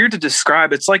kind of weird to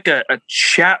describe. It's like a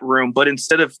chat room, but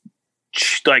instead of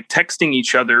like texting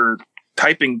each other,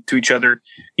 typing to each other,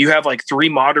 you have like three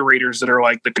moderators that are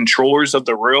like the controllers of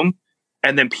the room,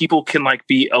 and then people can like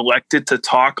be elected to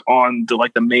talk on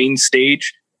the main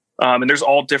stage. And there's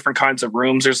all different kinds of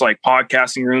rooms. There's like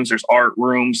podcasting rooms, there's art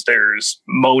rooms, there's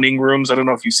moaning rooms. I don't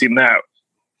know if you've seen that.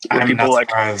 Where people like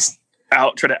try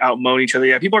to outmoan each other.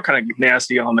 Yeah, people are kind of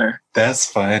nasty on there. That's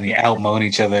funny. Outmoan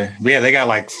each other. But yeah, they got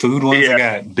like food ones, they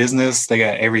got business, they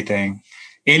got everything.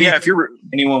 If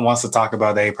anyone wants to talk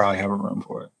about it, they probably have a room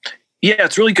for it. Yeah,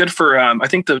 it's really good for, I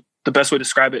think the best way to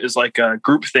describe it is like a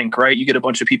group think, right? You get a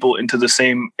bunch of people into the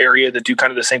same area that do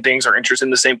kind of the same things or interested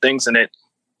in the same things, and it,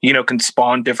 can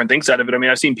spawn different things out of it. I mean,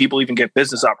 I've seen people even get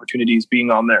business opportunities being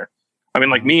on there. I mean,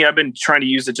 like me, I've been trying to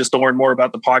use it just to learn more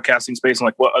about the podcasting space and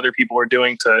like what other people are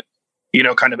doing to,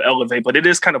 kind of elevate. But it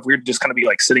is kind of weird to just kind of be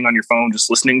like sitting on your phone, just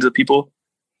listening to people.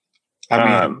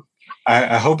 I mean,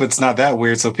 I hope it's not that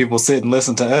weird so people sit and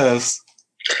listen to us.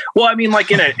 Well, I mean,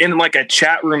 like in like a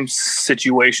chat room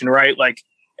situation, right? Like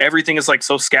everything is like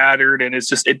so scattered, and it's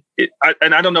just and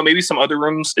I don't know, maybe some other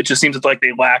rooms, it just seems like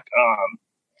they lack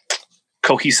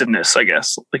cohesiveness, I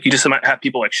guess. Like you just might have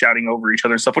people like shouting over each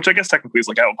other and stuff, which I guess technically is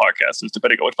like how a podcast is,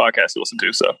 depending on what podcast you listen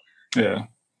to. So yeah.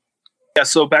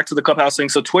 So back to the Clubhouse thing.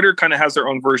 So Twitter kind of has their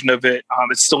own version of it.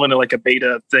 It's still in like a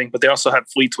beta thing, but they also have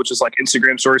Fleets, which is like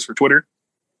Instagram stories for Twitter.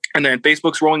 And then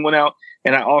Facebook's rolling one out.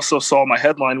 And I also saw my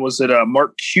headline was that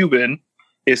Mark Cuban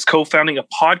is co-founding a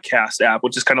podcast app,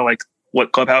 which is kind of like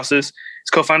what Clubhouse is. It's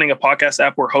co-founding a podcast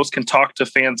app where hosts can talk to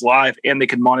fans live and they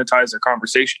can monetize their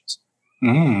conversations.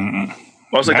 I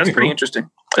was like, that's pretty interesting.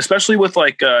 Especially with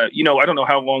like, I don't know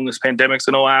how long this pandemic's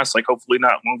going to last. Like hopefully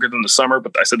not longer than the summer,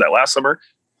 but I said that last summer.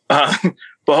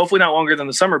 But hopefully not longer than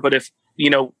the summer. But if,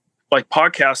 like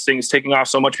podcasting is taking off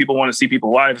so much, people want to see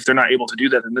people live. If they're not able to do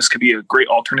that, then this could be a great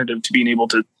alternative to being able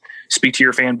to speak to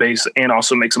your fan base and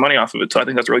also make some money off of it. So I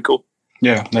think that's really cool.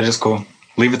 Yeah, that is cool.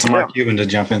 Leave it to Mark Cuban to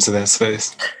jump into that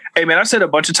space. Hey man, I've said a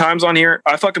bunch of times on here,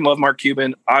 I fucking love Mark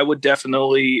Cuban. I would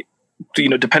definitely,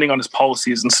 depending on his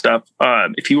policies and stuff,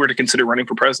 if he were to consider running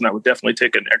for president, I would definitely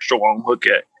take an extra long look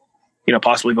at,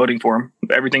 possibly voting for him.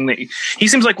 Everything that he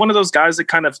seems like one of those guys that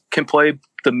kind of can play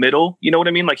the middle. You know what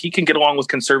I mean? Like he can get along with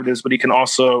conservatives, but he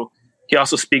also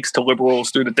speaks to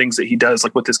liberals through the things that he does,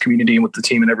 like with his community and with the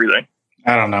team and everything.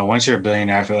 I don't know. Once you're a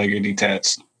billionaire, I feel like you're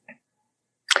detached.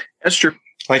 That's true.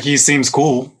 Like he seems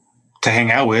cool, to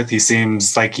hang out with. He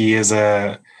seems like he is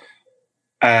a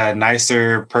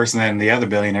nicer person than the other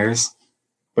billionaires.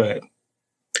 But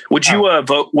would you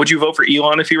vote? Would you vote for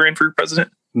Elon if he ran for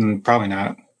president? Probably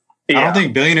not. Yeah. I don't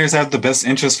think billionaires have the best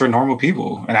interest for normal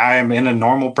people, and I am in a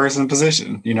normal person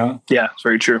position. You know? Yeah, it's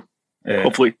very true. Yeah.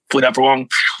 Hopefully not for long.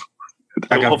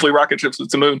 Hopefully, rocket ships to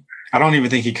the moon. I don't even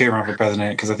think he could run for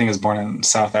president because I think he was born in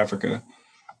South Africa.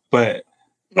 But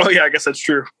I guess that's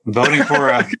true. Voting for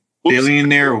a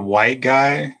billionaire white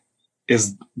guy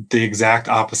is the exact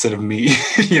opposite of me.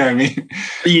 You know what I mean?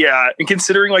 Yeah, and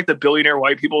considering like the billionaire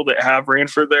white people that have ran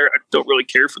for there, I don't really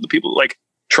care for the people like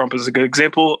Trump is a good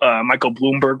example. Michael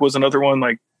Bloomberg was another one.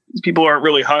 Like these people aren't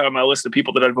really high on my list of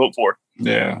people that I'd vote for.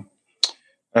 Yeah.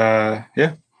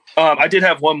 Yeah. I did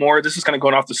have one more. This is kind of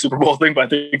going off the Super Bowl thing, but I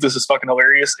think this is fucking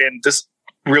hilarious. And this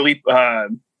really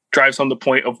drives home the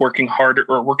point of working harder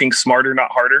or working smarter,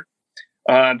 not harder.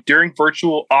 During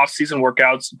virtual off-season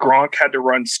workouts, Gronk had to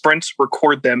run sprints,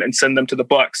 record them, and send them to the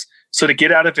Bucks. So to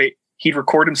get out of it, he'd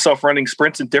record himself running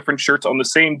sprints in different shirts on the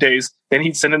same days. Then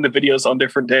he'd send in the videos on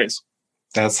different days.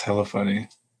 That's hella funny.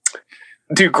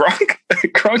 Dude, Gronk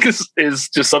is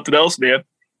just something else, man.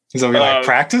 He's over like,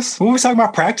 practice? What were we talking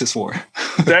about practice for?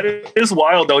 That is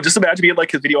wild, though. Just imagine being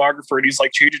like his videographer and he's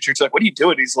like, changing shirts. Like, what are you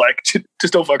doing? He's like,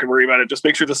 just don't fucking worry about it. Just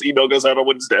make sure this email goes out on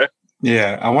Wednesday.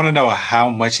 Yeah, I want to know how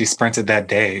much he sprinted that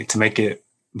day to make it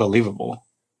believable.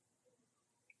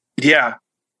 Yeah.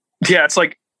 Yeah, it's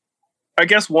like, I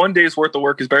guess one day's worth of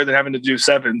work is better than having to do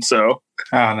 7, so.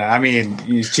 I don't know. I mean,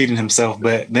 he's cheating himself,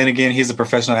 but then again, he's a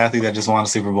professional athlete that just won a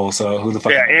Super Bowl, so who the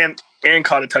fuck? Yeah, and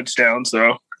caught a touchdown,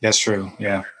 so. That's true,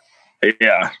 yeah.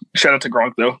 Yeah. Shout out to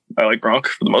Gronk, though. I like Gronk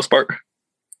for the most part.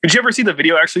 Did you ever see the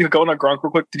video, actually, going on Gronk real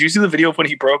quick? Did you see the video of when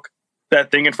he broke that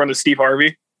thing in front of Steve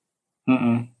Harvey?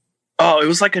 Mm-mm. Oh, it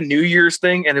was like a New Year's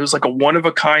thing, and it was like a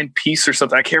one-of-a-kind piece or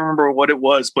something. I can't remember what it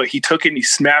was, but he took it and he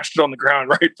smashed it on the ground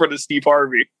right in front of Steve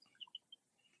Harvey.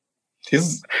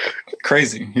 He's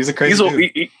crazy. He's a crazy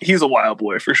dude. He's a wild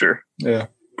boy, for sure. Yeah.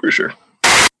 For sure.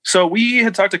 So we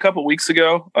had talked a couple weeks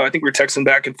ago. I think we were texting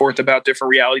back and forth about different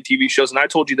reality TV shows, and I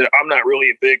told you that I'm not really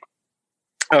a big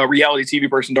reality TV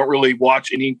person. Don't really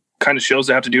watch any kind of shows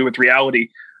that have to do with reality.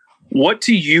 What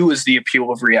to you is the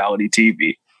appeal of reality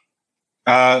TV?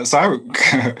 So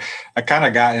I kind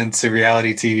of got into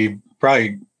reality TV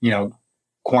probably,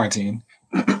 quarantine.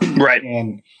 Right.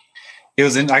 And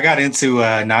I got into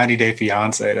 90 Day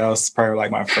Fiance. That was probably like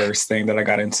my first thing that I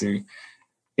got into.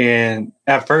 And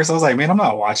at first I was like, man, I'm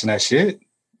not watching that shit.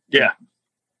 Yeah.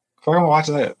 Before I'm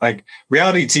watching that, like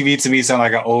reality TV to me sound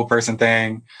like an old person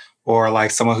thing or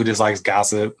like someone who just likes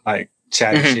gossip, like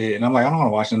chatting shit. And I'm like, I don't want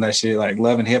to watch that shit. Like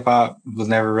Love and Hip Hop was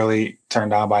never really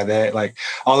turned on by that. Like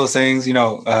all those things,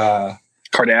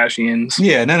 Kardashians.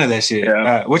 Yeah, none of that shit.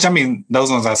 Yeah. Which I mean,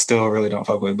 those ones I still really don't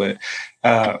fuck with, but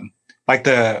like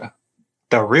the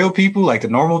real people, like the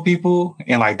normal people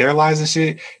and like their lives and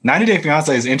shit. 90 Day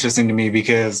Fiance is interesting to me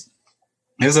because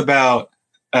it's about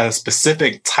a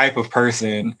specific type of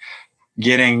person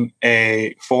getting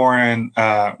a foreign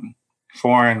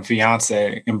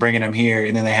fiance and bringing them here.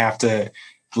 And then they have to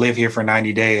live here for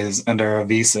 90 days under a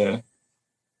visa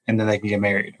and then they can get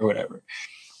married or whatever.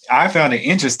 I found it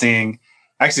interesting.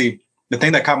 Actually, the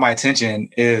thing that caught my attention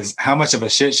is how much of a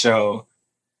shit show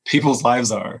people's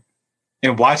lives are.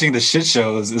 And watching the shit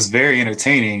shows is very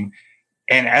entertaining.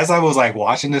 And as I was like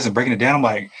watching this and breaking it down, I'm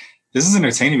like, this is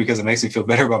entertaining because it makes me feel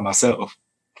better about myself.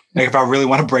 Like if I really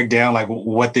want to break down like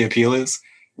what the appeal is.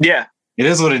 Yeah. It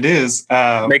is what it is.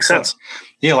 Makes sense.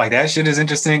 Yeah, like that shit is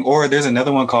interesting. Or there's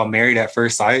another one called Married at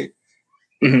First Sight.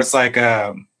 Mm-hmm. It's like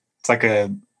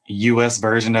a US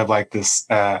version of like this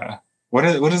what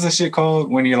is this shit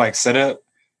called when you're like set up?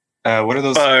 What are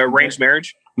those arranged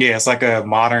marriage? Yeah, it's like a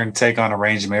modern take on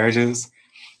arranged marriages.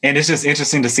 And it's just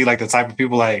interesting to see like the type of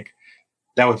people like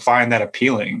that would find that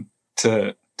appealing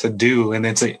to do and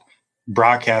then to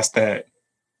broadcast that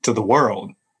to the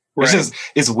world. Right.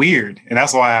 It's weird. And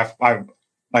that's why I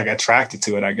like attracted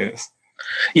to it, I guess.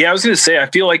 Yeah, I was going to say, I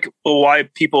feel like why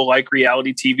people like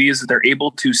reality TV is that they're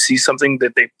able to see something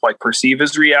that they like perceive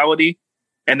as reality.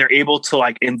 And they're able to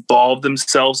like involve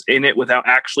themselves in it without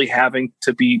actually having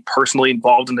to be personally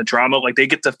involved in the drama. Like they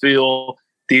get to feel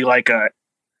the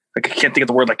I can't think of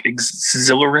the word, like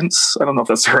exhilarance. I don't know if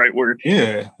that's the right word.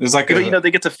 Yeah. It's like,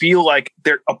 they get to feel like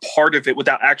they're a part of it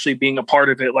without actually being a part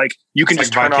of it. Like you can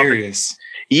just turn vicarious.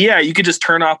 You could just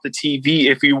turn off the TV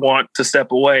if you want to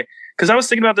step away. Cause I was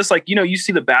thinking about this, like, you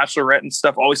see the Bachelorette and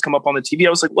stuff always come up on the TV. I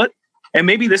was like, what? And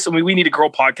maybe we need a girl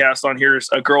podcast on here,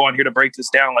 a girl on here to break this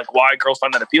down, like why girls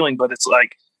find that appealing. But it's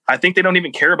like, I think they don't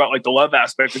even care about like the love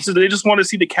aspect. They just want to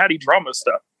see the catty drama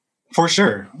stuff. For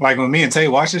sure. Like when me and Tay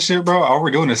watch this shit, bro, all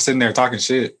we're doing is sitting there talking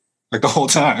shit like the whole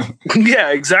time.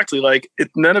 Yeah, exactly. Like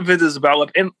none of it is about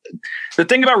like, and the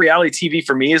thing about reality TV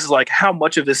for me is like how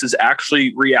much of this is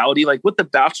actually reality. Like with The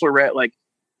Bachelorette, like,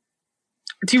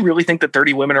 do you really think that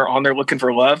 30 women are on there looking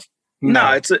for love?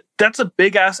 No, that's a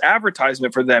big ass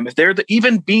advertisement for them. If they're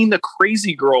even being the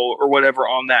crazy girl or whatever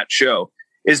on that show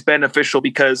is beneficial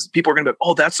because people are going to be,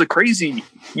 oh, that's the crazy,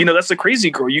 that's the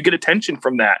crazy girl. You get attention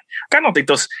from that. I don't think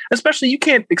especially you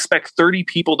can't expect 30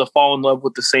 people to fall in love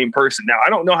with the same person. Now,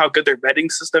 I don't know how good their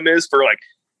vetting system is for like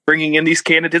bringing in these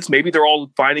candidates. Maybe they're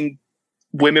all finding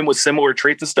women with similar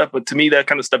traits and stuff. But to me, that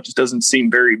kind of stuff just doesn't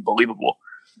seem very believable.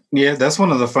 Yeah, that's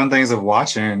one of the fun things of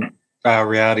watching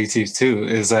reality TV too,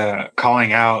 is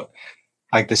calling out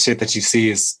like the shit that you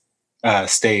see is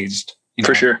staged.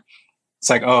 For sure. It's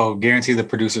like, oh, guarantee the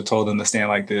producer told them to stand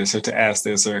like this or to ask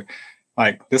this, or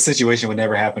like this situation would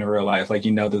never happen in real life. Like,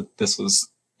 that this was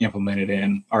implemented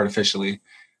in artificially.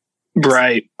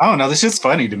 Right. I don't know. This shit's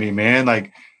funny to me, man.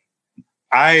 Like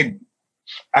I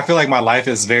feel like my life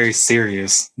is very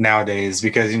serious nowadays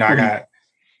because, I got,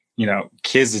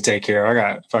 kids to take care of. I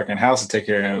got fucking house to take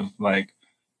care of. Like,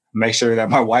 make sure that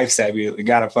my wife's happy,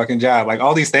 got a fucking job. Like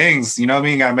all these things, you know what I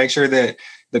mean? Got to make sure that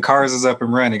the cars is up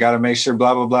and running. Got to make sure,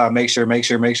 blah, blah, blah. Make sure.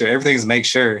 Everything's make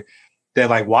sure that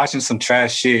like watching some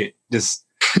trash shit, just,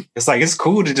 it's like, it's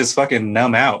cool to just fucking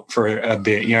numb out for a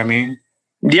bit. You know what I mean?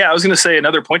 Yeah. I was going to say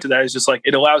another point to that is just like,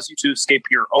 it allows you to escape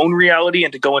your own reality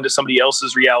and to go into somebody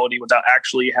else's reality without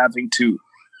actually having to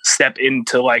step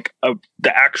into like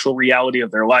the actual reality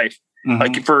of their life. Mm-hmm.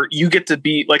 Like you get to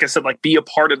be, like I said, like be a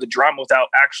part of the drama without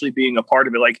actually being a part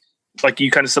of it. Like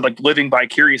you kind of said, like living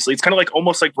vicariously. It's kind of like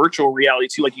almost like virtual reality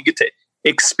too. Like you get to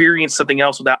experience something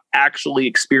else without actually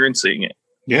experiencing it.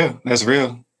 Yeah, that's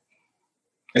real.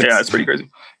 It's pretty crazy.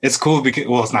 It's cool because,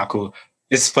 well, it's not cool.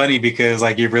 It's funny because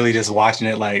like you're really just watching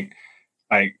it. Like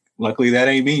luckily that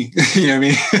ain't me. You know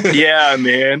what I mean? Yeah,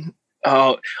 man.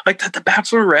 Like the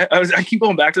Bachelorette. I keep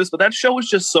going back to this, but that show was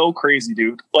just so crazy,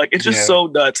 dude. Like it's just so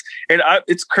nuts, and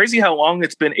it's crazy how long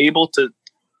it's been able to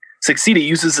succeed. It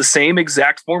uses the same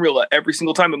exact formula every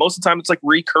single time, and most of the time it's like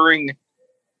recurring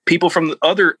people from the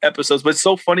other episodes. But it's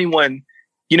so funny when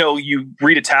you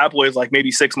read a tabloid like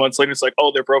maybe 6 months later, it's like,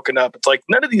 oh, they're broken up. It's like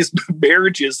none of these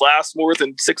marriages last more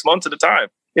than 6 months at a time,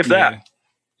 if that.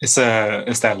 It's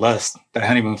that lust, that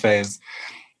honeymoon phase.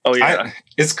 Oh yeah,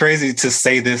 it's crazy to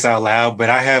say this out loud,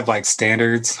 but I have like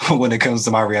standards when it comes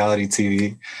to my reality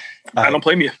TV. I don't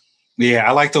blame you. Yeah,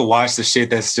 I like to watch the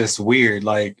shit that's just weird.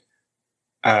 Like,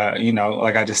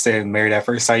 like I just said, Married at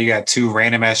First Sight. You got two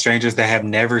random ass strangers that have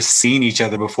never seen each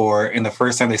other before, and the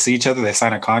first time they see each other, they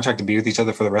sign a contract to be with each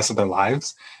other for the rest of their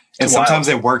lives. And sometimes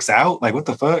it works out. Like, what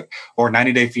the fuck? Or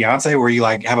 90 Day Fiance, where you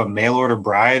like have a mail order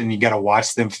bride, and you got to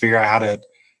watch them figure out how to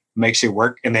make shit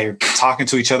work, and they're talking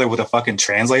to each other with a fucking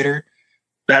translator.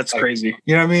 That's like, crazy.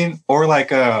 You know what I mean? Or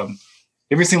like, ever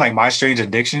seen like My Strange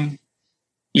Addiction?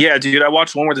 Yeah, dude. I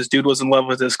watched one where this dude was in love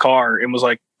with his car and was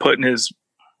like putting his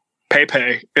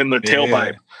pay in the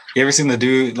tailpipe. You ever seen the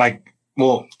dude like?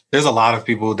 Well, there's a lot of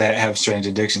people that have strange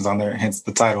addictions on there, hence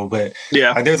the title. But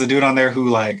yeah, like, there's a dude on there who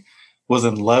like was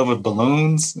in love with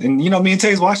balloons, and me and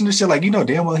Tay's watching this shit like,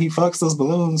 damn well he fucks those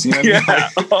balloons. You know what I mean?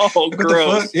 Like, oh,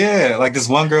 gross. Yeah, like this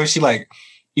one girl, she like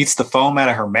eats the foam out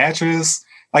of her mattress.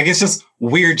 Like it's just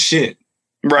weird shit,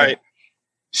 right? Like,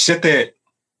 shit that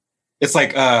it's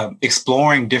like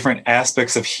exploring different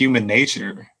aspects of human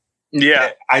nature. Yeah,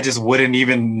 I just wouldn't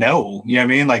even know. You know what I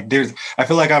mean? Like I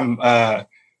feel like I'm.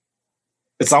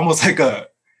 It's almost like I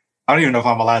don't even know if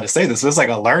I'm allowed to say this, but it's like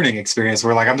a learning experience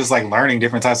where like I'm just like learning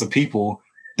different types of people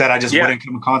that I just wouldn't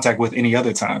come in contact with any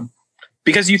other time.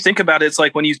 Because you think about it, it's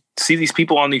like when you see these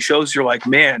people on these shows, you're like,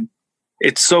 man,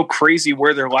 it's so crazy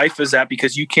where their life is at,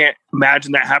 because you can't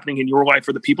imagine that happening in your life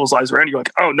or the people's lives around you. You're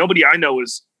like, oh, nobody I know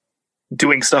is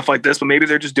doing stuff like this, but maybe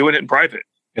they're just doing it in private.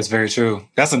 It's very true.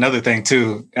 That's another thing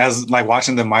too. As like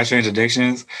watching the My Strange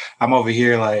Addictions, I'm over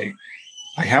here like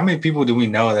how many people do we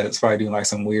know that's probably doing like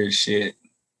some weird shit?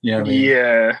 You know what I mean?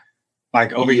 Yeah.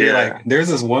 Like over here, like there's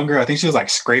this one girl, I think she was like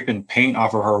scraping paint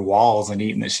off of her walls and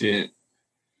eating the shit.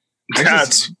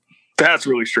 That's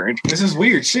really strange. This is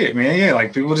weird shit, man. Yeah,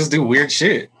 like people just do weird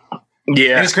shit.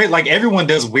 Yeah. And it's great. Like everyone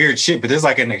does weird shit, but there's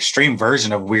like an extreme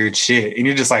version of weird shit. And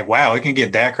you're just like, wow, it can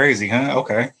get that crazy, huh?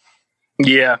 Okay.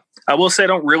 Yeah. I will say I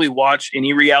don't really watch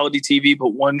any reality TV, but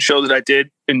one show that I did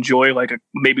enjoy like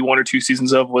maybe 1 or 2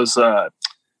 seasons of was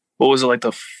what was it, like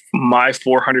the My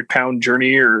 400-Pound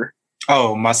Journey or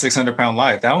My 600-Pound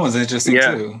Life. That one's interesting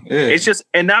too. Yeah. It's just,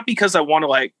 and not because I want to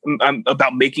like I'm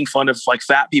about making fun of like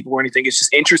fat people or anything. It's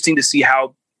just interesting to see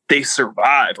how they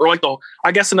survive. Or like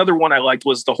I guess another one I liked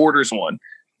was the Hoarders one.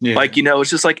 Yeah. Like, you know, it's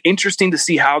just like interesting to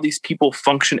see how these people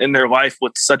function in their life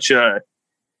with such a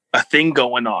thing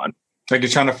going on. Like you're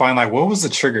trying to find like, what was the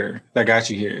trigger that got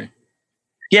you here?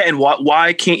 Yeah. And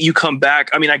why can't you come back?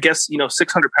 I mean, I guess, you know,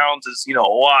 600 pounds is, you know,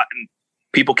 a lot and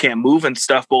people can't move and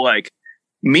stuff, but like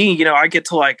me, you know, I get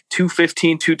to like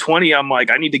 215, 220. I'm like,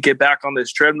 I need to get back on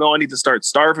this treadmill. I need to start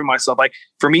starving myself. Like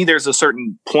for me, there's a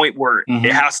certain point where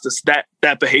it has to,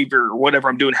 that behavior or whatever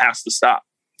I'm doing has to stop.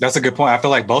 That's a good point. I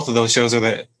feel like both of those shows are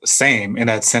the same in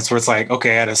that sense where it's like,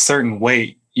 okay, at a certain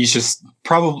weight, you should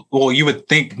probably, well, you would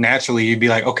think naturally you'd be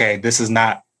like, okay, this is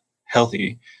not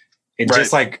healthy. And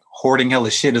just like hoarding hella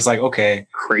shit is like, okay,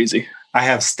 crazy. I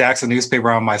have stacks of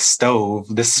newspaper on my stove.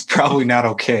 This is probably not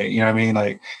okay. You know what I mean?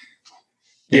 Like,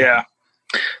 yeah.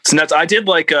 So that's, I did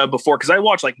like before, because I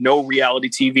watch like no reality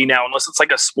TV now, unless it's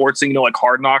like a sports thing, you know, like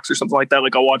Hard Knocks or something like that.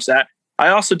 Like I'll watch that. I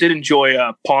also did enjoy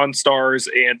Pawn Stars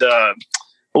and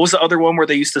what was the other one where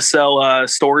they used to sell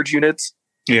storage units?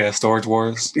 Yeah, Storage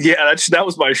Wars. Yeah, that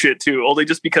was my shit too. Only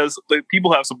just because like,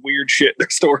 people have some weird shit in their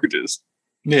storages.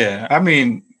 Yeah, I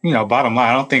mean, you know, bottom line,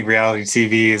 I don't think reality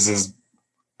TV is as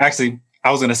actually. I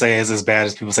was going to say is as bad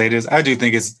as people say it is. I do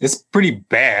think it's pretty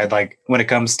bad. Like when it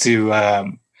comes to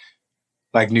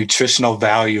like nutritional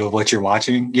value of what you're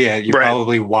watching. Yeah, you're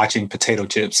probably watching potato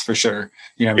chips for sure.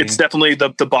 You know what I mean? It's definitely the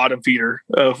bottom feeder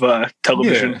of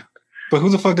television. Yeah. But who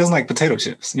the fuck doesn't like potato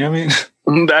chips? You know what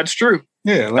I mean? That's true.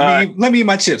 Yeah, let me eat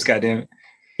my chips, goddammit.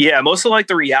 Yeah, most of like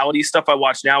the reality stuff I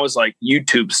watch now is like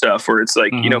YouTube stuff where it's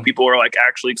like, you know, people are like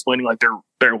actually explaining like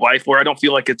their life, where I don't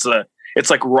feel like it's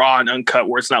like raw and uncut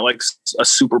where it's not like a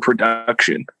super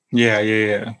production.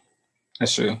 Yeah.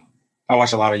 That's true. I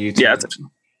watch a lot of YouTube. Yeah.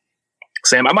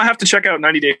 Sam, I might have to check out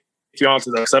 90 Day Fiancé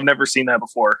though, because I've never seen that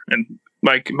before and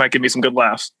might give me some good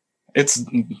laughs. It's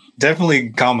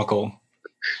definitely comical.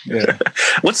 Yeah.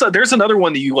 There's another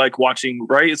one that you like watching,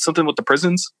 right? It's something with the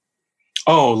prisons.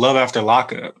 Oh, Love After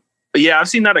Lockup. Yeah, I've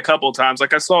seen that a couple of times.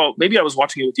 Like maybe I was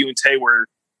watching it with you and Tay where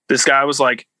this guy was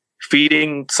like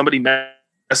feeding somebody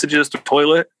messages through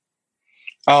toilet.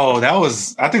 Oh,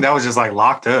 I think that was just like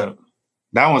Locked Up.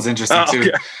 That one's interesting too.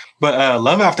 Okay. But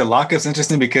Love After Lockup's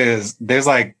interesting because there's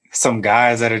like some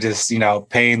guys that are just, you know,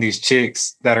 paying these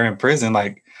chicks that are in prison,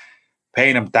 like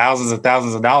paying them thousands of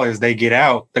dollars. They get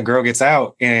out, the girl gets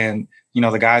out, and, you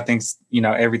know, the guy thinks, you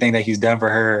know, everything that he's done for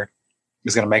her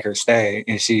is going to make her stay.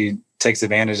 And she takes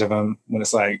advantage of him when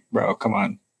it's like, bro, come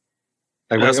on.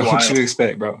 Like, what should you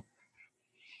expect, bro?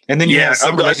 And then you have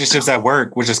some relationships at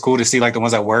work, which is cool to see, like the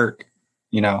ones at work,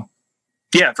 you know?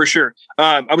 Yeah, for sure.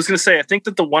 I was going to say, I think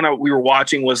that the one we were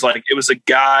watching was like, it was a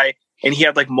guy and he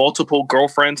had like multiple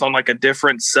girlfriends on like a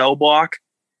different cell block.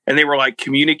 And they were like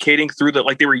communicating through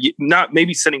like they were not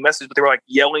maybe sending messages, but they were like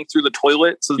yelling through the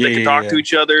toilet so that they could talk to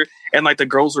each other. And like the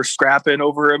girls were scrapping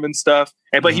over him and stuff.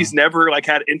 And but he's never like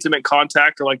had intimate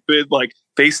contact or like been like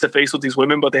face to face with these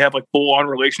women, but they have like full on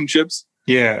relationships.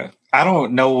 Yeah. I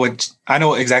know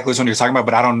exactly which one you're talking about,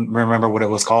 but I don't remember what it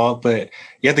was called. But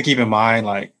you have to keep in mind,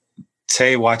 like,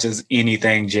 Tay watches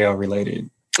anything jail related.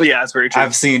 Yeah, that's very true.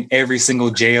 I've seen every single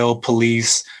jail,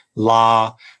 police,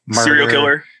 law, murder, serial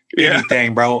killer,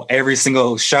 anything, bro. Every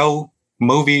single show,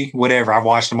 movie, whatever. I've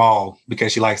watched them all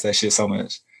because she likes that shit so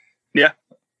much. Yeah.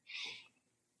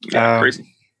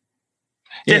 Crazy.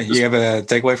 Yeah, you have a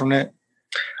takeaway from that?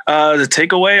 The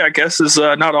takeaway, I guess, is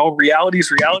not all reality is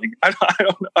reality. I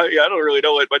don't really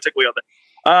know what my takeaway on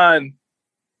that.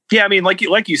 Yeah, I mean,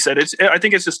 like you said, I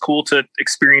think it's just cool to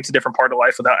experience a different part of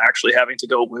life without actually having to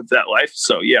go live that life.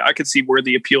 So yeah, I could see where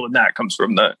the appeal in that comes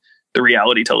from, the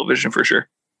reality television for sure.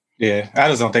 Yeah, I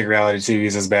just don't think reality TV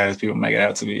is as bad as people make it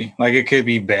out to be. Like, it could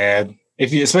be bad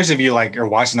especially if you like are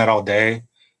watching that all day.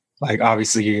 Like,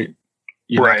 obviously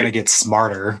you're not going to get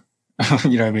smarter.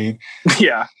 You know what I mean?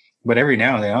 Yeah. But every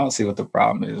now and then, I don't see what the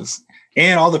problem is.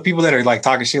 And all the people that are like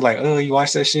talking shit, like, oh, you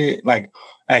watch that shit? Like,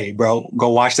 hey, bro, go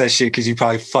watch that shit because you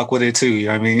probably fuck with it too. You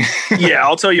know what I mean? Yeah,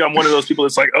 I'll tell you, I'm one of those people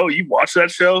that's like, oh, you watch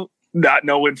that show? Not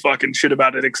knowing fucking shit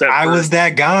about it except I was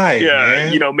that guy. Yeah,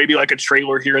 man. You know, maybe like a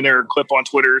trailer here and there, or a clip on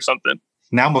Twitter or something.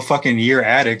 Now I'm a fucking year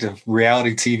addict of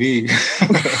reality TV.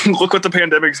 Look what the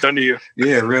pandemic's done to you.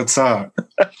 Yeah, real talk.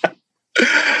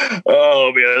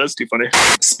 Oh, man, that's too funny.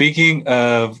 Speaking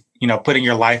of, you know, putting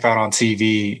your life out on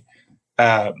TV,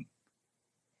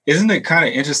 isn't it kind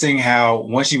of interesting how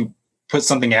once you put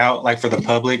something out, like for the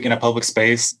public in a public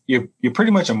space, you're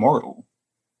pretty much immortal?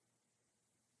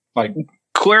 Like,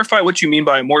 clarify what you mean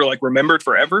by immortal, like remembered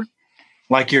forever?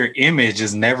 Like your image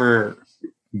is never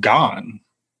gone.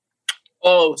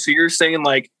 Oh, so you're saying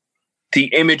like the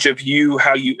image of you,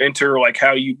 how you enter, like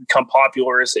how you become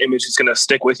popular, as the image is going to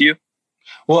stick with you?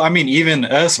 Well, I mean, even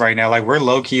us right now, like we're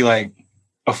low key like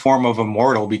a form of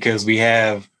immortal because we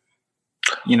have,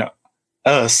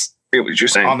 us I get what you're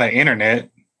saying on the internet.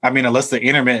 I mean, unless the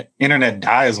internet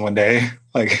dies one day,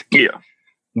 like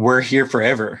we're here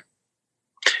forever.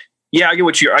 Yeah, I get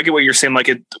what you're saying. Like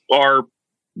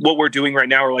what we're doing right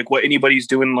now, or like what anybody's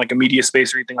doing in like a media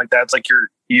space or anything like that. It's like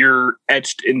you're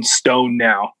etched in stone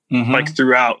now, like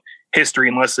throughout history,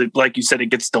 unless it, like you said, it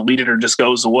gets deleted or just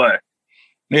goes away.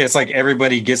 Yeah, it's like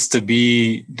everybody gets to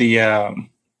be the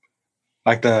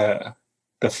like the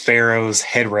pharaoh's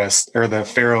headrest or the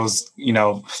pharaoh's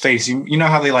face. You know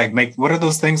how they like make, what are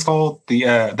those things called, the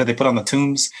that they put on the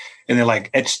tombs and they like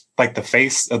etch like the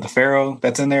face of the pharaoh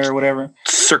that's in there or whatever,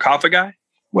 sarcophagi,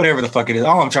 whatever the fuck it is.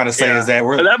 All I'm trying to say is that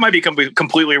that might be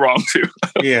completely wrong too.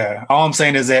 Yeah, all I'm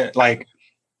saying is that like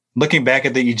looking back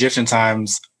at the Egyptian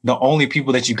times, the only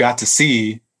people that you got to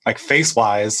see like face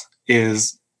wise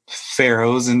is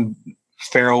pharaohs and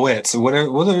pharaohettes. What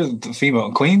are the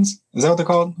female queens? Is that what they're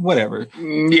called? Whatever.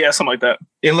 Yeah, something like that.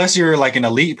 Unless you're like an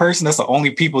elite person, that's the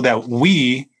only people that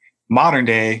we modern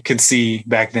day could see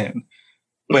back then.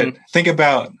 But think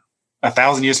about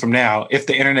 1,000 years from now, if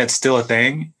the internet's still a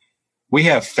thing, we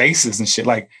have faces and shit.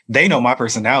 Like they know my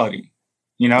personality,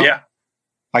 Yeah.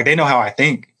 Like they know how I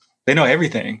think. They know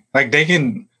everything. Like they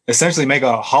can essentially make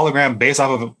a hologram based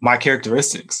off of my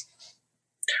characteristics.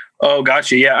 Oh,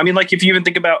 gotcha. Yeah. I mean, like if you even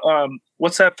think about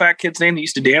what's that fat kid's name that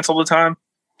used to dance all the time?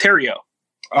 Terrio.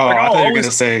 Oh, like, I thought you were going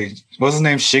to say, what's his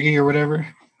name? Shiggy or whatever?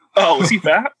 Oh, was he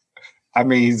fat? I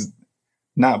mean, he's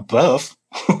not buff.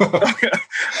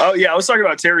 Oh, yeah. I was talking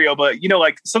about Terrio, but,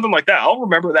 like something like that. I'll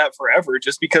remember that forever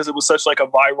just because it was such like a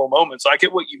viral moment. So I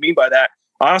get what you mean by that.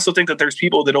 I also think that there's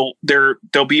people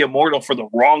they'll be immortal for the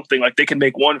wrong thing. Like they can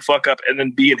make one fuck up and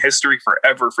then be in history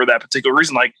forever for that particular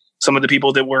reason. Like some of the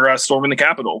people that were storming the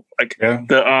Capitol, like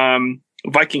the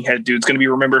Viking head dude's going to be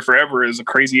remembered forever as a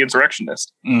crazy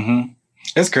insurrectionist. Mm-hmm.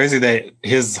 It's crazy that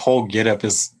his whole getup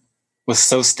was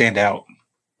so stand out.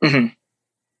 Mm-hmm.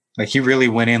 Like he really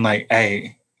went in like,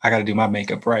 hey, I got to do my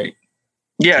makeup right.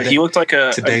 Yeah, today, he looked like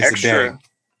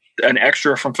an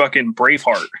extra from fucking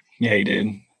Braveheart. Yeah, he did.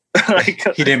 Like,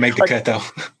 he didn't make the cut though.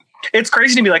 It's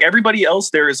crazy to me. Like everybody else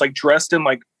there is like dressed in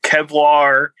like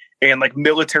Kevlar and like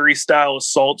military style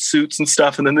assault suits and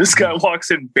stuff, and then this guy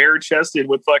walks in bare chested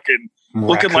with fucking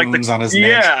looking like the on his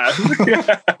neck.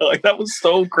 Yeah, like that was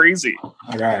so crazy.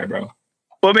 All right, bro.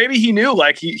 But maybe he knew,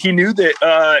 like he knew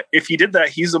that if he did that,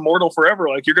 he's immortal forever.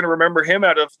 Like you're going to remember him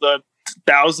out of the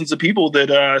thousands of people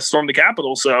that stormed the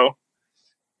Capitol. So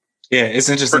yeah, it's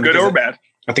interesting. For good or bad.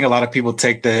 I think a lot of people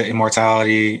take the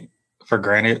immortality for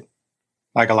granted.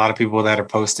 Like a lot of people that are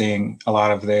posting a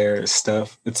lot of their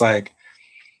stuff. It's like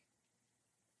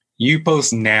you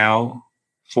post now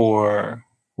for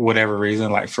whatever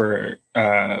reason, like for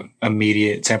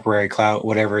immediate temporary clout,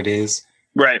 whatever it is.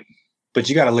 Right. But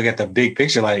you got to look at the big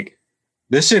picture. Like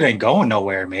this shit ain't going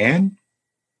nowhere, man.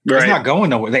 Right. It's not going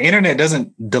nowhere. The internet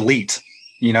doesn't delete,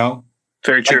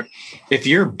 Very true. Like, if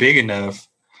you're big enough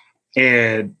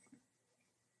and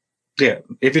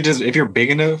if you're big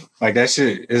enough, like that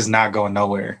shit is not going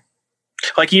nowhere.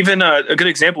 Like even a good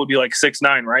example would be like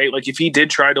 6ix9ine, right? Like if he did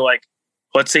try to like,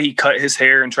 let's say he cut his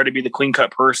hair and tried to be the clean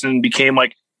cut person, became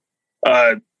like,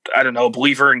 I don't know, a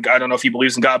believer, and I don't know if he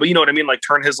believes in God, but you know what I mean? Like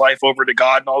turn his life over to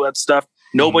God and all that stuff.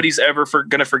 Nobody's ever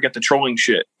gonna forget the trolling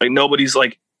shit. Like nobody's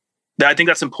like that. I think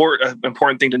that's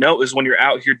important thing to note is when you're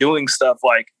out here doing stuff,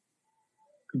 like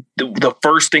the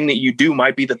first thing that you do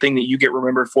might be the thing that you get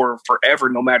remembered for forever,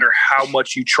 no matter how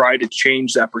much you try to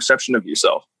change that perception of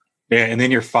yourself. Yeah. And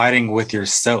then you're fighting with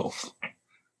yourself,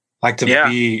 like to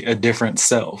be a different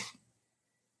self.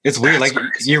 It's weird. That's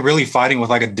like crazy. You're really fighting with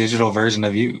like a digital version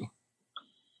of you.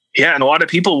 Yeah. And a lot of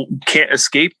people can't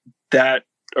escape that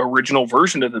original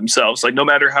version of themselves. Like no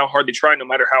matter how hard they try, no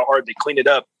matter how hard they clean it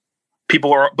up,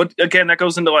 people are, but again, that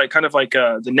goes into like kind of like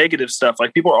the negative stuff.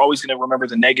 Like people are always going to remember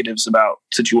the negatives about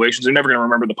situations. They're never going to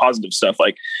remember the positive stuff.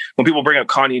 Like when people bring up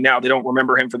Kanye now, they don't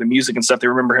remember him for the music and stuff. They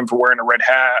remember him for wearing a red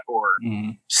hat or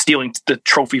stealing the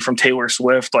trophy from Taylor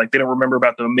Swift. Like they don't remember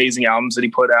about the amazing albums that he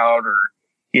put out or,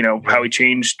 how he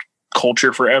changed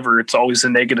culture forever. It's always the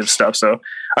negative stuff. So,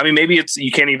 I mean, maybe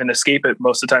you can't even escape it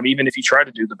most of the time, even if you try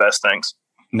to do the best things.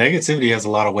 Negativity has a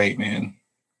lot of weight, man.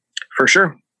 For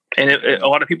sure. And a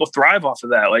lot of people thrive off of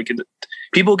that. Like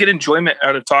people get enjoyment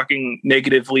out of talking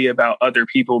negatively about other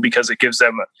people because it gives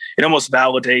them, it almost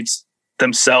validates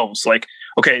themselves. Like,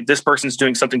 okay, this person's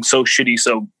doing something so shitty,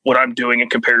 so what I'm doing in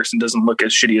comparison doesn't look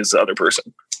as shitty as the other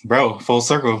person. Bro, full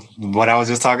circle. What I was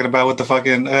just talking about with the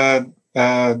fucking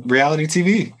reality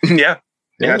TV. Yeah,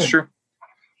 that's true.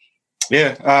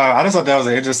 Yeah, I just thought that was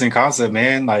an interesting concept,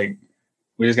 man. Like,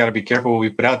 We just got to be careful what we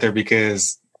put out there,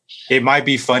 because it might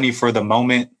be funny for the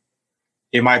moment.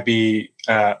 It might be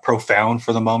profound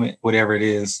for the moment, whatever it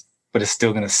is, but it's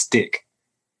still going to stick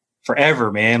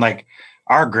forever, man. Like,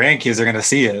 our grandkids are going to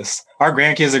see us. Our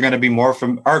grandkids are going to be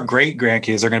our great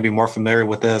grandkids are going to be more familiar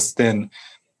with us than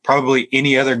probably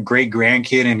any other great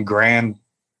grandkid and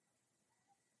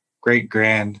great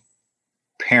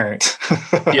grandparent.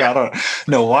 Yeah. I don't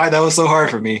know why that was so hard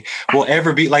for me. Will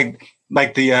ever be like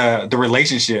the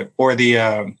relationship or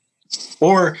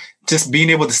or just being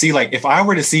able to see, like, if I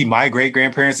were to see my great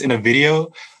grandparents in a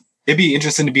video, it'd be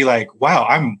interesting to be like, wow,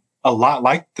 I'm a lot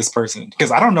like this person,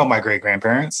 because I don't know my great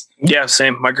grandparents. Yeah,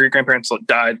 same. My great grandparents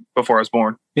died before I was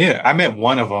born. Yeah, I met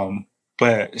one of them,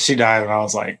 but she died when I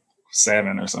was like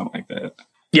 7 or something like that.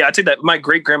 Yeah, I'd say that my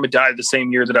great grandma died the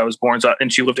same year that I was born,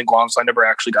 and she lived in Guam, so I never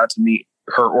actually got to meet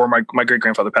her, or my great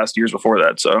grandfather passed years before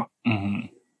that. So,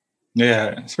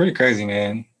 yeah, it's pretty crazy,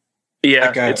 man.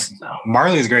 Yeah, like,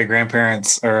 Marley's great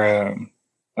grandparents are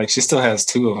like, she still has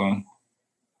 2 of them.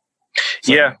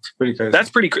 So, yeah, pretty crazy. That's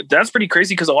pretty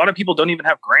crazy, because a lot of people don't even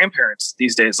have grandparents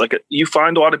these days. Like, you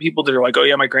find a lot of people that are like, oh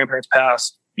yeah, my grandparents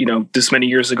passed, this many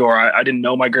years ago, or I didn't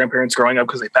know my grandparents growing up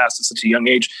because they passed at such a young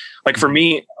age. Like, for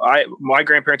me, my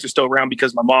grandparents are still around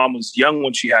because my mom was young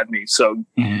when she had me. So,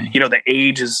 the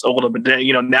age is a little bit,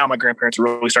 now my grandparents are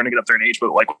really starting to get up there in age.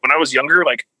 But like, when I was younger,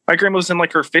 like, my grandma was in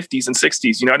like her 50s and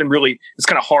 60s. I didn't really, it's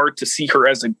kind of hard to see her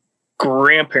as a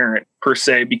grandparent per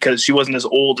se, because she wasn't as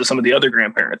old as some of the other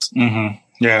grandparents.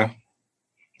 Yeah.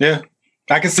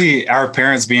 I can see our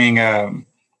parents being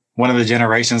one of the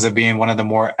generations of being one of the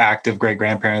more active great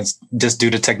grandparents, just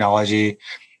due to technology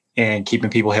and keeping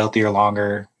people healthier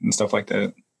longer and stuff like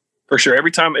that. For sure.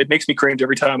 Every time, it makes me cringe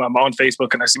every time I'm on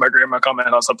Facebook and I see my grandma comment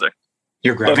on something.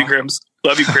 Your grandma?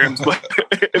 Love you, Grims.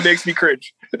 But it makes me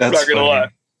cringe. That's not gonna lie.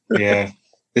 Yeah.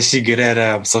 Is she good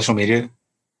at social media?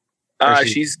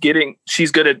 She's good at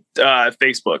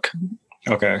Facebook.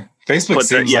 Okay. Facebook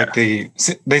seems like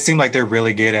they seem like they're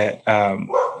really good at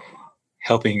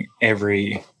helping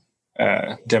every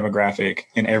demographic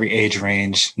in every age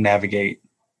range navigate.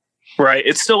 Right.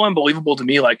 It's still unbelievable to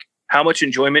me, like, how much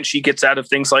enjoyment she gets out of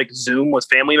things like Zoom with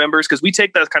family members, because we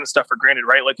take that kind of stuff for granted,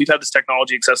 right? Like, we've had this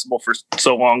technology accessible for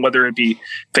so long, whether it be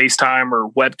FaceTime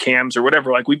or webcams or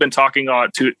whatever. Like, we've been talking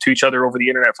to each other over the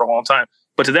internet for a long time.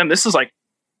 But to them, this is like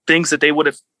things that they would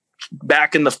have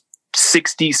back in the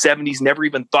 60s, 70s never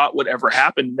even thought would ever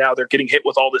happen. Now they're getting hit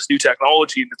with all this new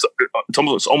technology, and it's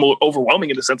almost overwhelming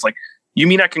in the sense, like, you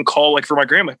mean I can call, like, for my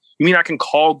grandma, you mean I can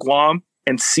call Guam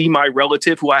and see my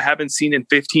relative who I haven't seen in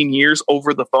 15 years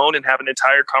over the phone and have an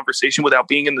entire conversation without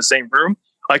being in the same room?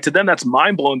 Like, to them, that's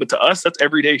mind blowing, but to us, that's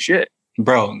everyday shit.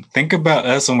 Bro, think about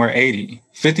us when we're 80,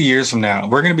 50 years from now.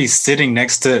 We're going to be sitting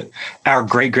next to our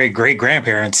great, great, great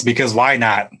grandparents, because why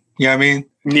not? You know what I mean?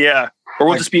 Yeah. Or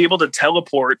we'll just be able to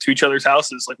teleport to each other's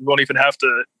houses. Like, we won't even have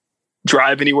to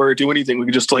drive anywhere or do anything. We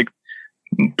can just, like,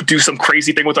 do some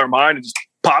crazy thing with our mind and just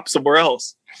pop somewhere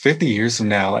else. 50 years from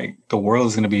now, like, the world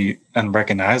is going to be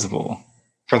unrecognizable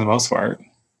for the most part.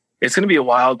 It's going to be a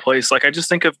wild place. Like, I just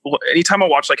think of anytime I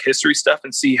watch, like, history stuff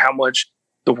and see how much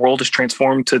the world has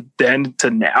transformed to then to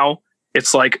now,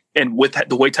 it's like, and with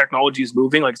the way technology is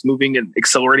moving, like, it's moving and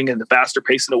accelerating at a faster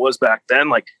pace than it was back then.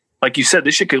 Like you said,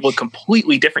 this shit could look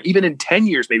completely different, even in 10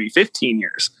 years, maybe 15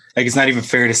 years. Like, it's not even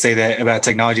fair to say that about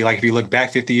technology. Like, if you look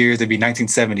back 50 years, it'd be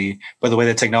 1970. But the way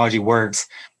that technology works,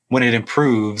 when it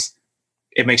improves,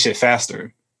 it makes it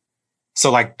faster.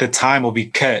 So, like, the time will be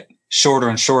cut shorter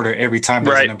and shorter every time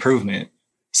there's an improvement.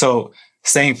 So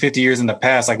saying 50 years in the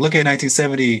past, like, look at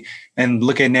 1970 and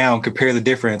look at now and compare the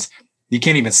difference. You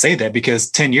can't even say that, because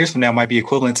 10 years from now might be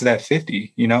equivalent to that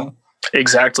 50, you know?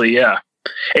 Exactly, yeah.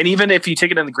 And even if you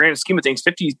take it in the grand scheme of things,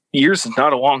 50 years is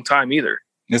not a long time either.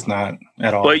 It's not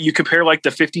at all. But you compare, like,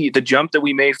 the jump that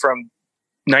we made from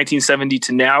 1970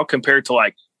 to now compared to,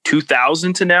 like,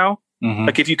 2000 to now.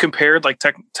 Like, if you compared, like,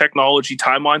 technology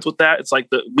timelines with that, it's like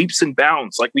the leaps and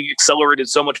bounds. Like, we accelerated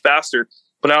so much faster.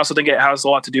 But I also think it has a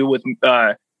lot to do with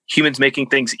humans making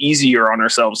things easier on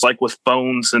ourselves, like with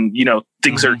phones and,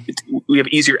 things we have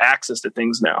easier access to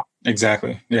things now.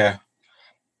 Exactly. Yeah.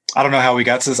 I don't know how we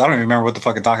got to this. I don't even remember what the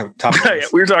fucking topic was. Yeah,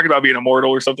 we were talking about being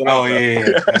immortal or something. Oh,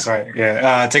 yeah. That's right.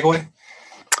 Yeah. Takeaway?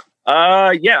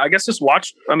 Yeah, I guess just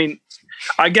watch. I mean,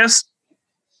 I guess,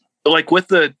 like, with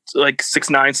the, like,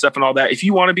 6ix9ine stuff and all that, if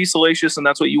you want to be salacious and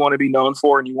that's what you want to be known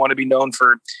for, and you want to be known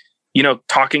for,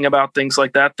 talking about things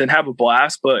like that, then have a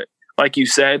blast. But like you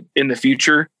said, in the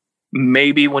future,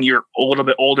 maybe when you're a little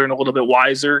bit older and a little bit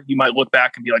wiser, you might look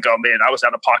back and be like, oh man, I was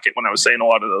out of pocket when I was saying a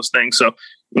lot of those things. So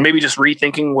maybe just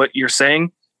rethinking what you're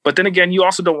saying. But then again, you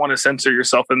also don't want to censor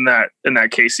yourself in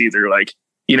that case either. Like,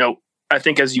 I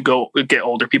think as you get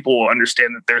older, people will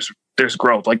understand that there's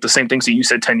growth. Like the same things that you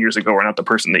said 10 years ago are not the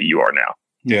person that you are now.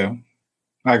 Yeah,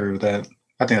 I agree with that.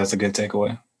 I think that's a good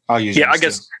takeaway. I'll use I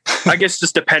guess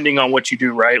just depending on what you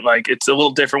do, right? Like it's a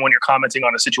little different when you're commenting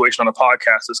on a situation on a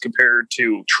podcast as compared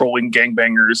to trolling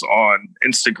gangbangers on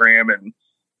Instagram and,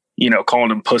 calling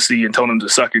them pussy and telling them to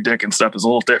suck your dick and stuff is a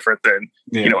little different than,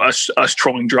 us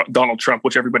trolling Donald Trump,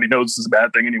 which everybody knows is a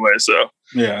bad thing anyway. So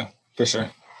yeah, for sure.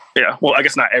 Yeah. Well, I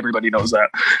guess not everybody knows that.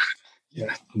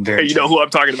 Yeah. Hey, you know who I'm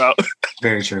talking about.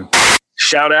 Very true.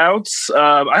 Shout outs.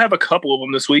 I have a couple of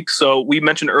them this week. So we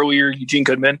mentioned earlier Eugene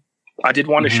Goodman. I did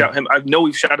want to shout him. I know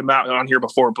we've shouted him out on here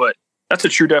before, but that's a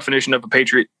true definition of a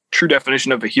patriot, true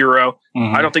definition of a hero.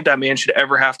 I don't think that man should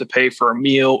ever have to pay for a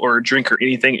meal or a drink or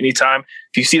anything, anytime.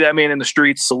 If you see that man in the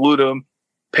streets, salute him,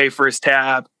 pay for his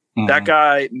tab. That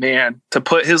guy, man, to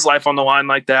put his life on the line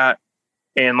like that.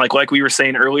 And like we were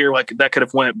saying earlier, like that could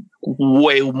have went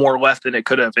way more left than it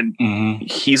could have. And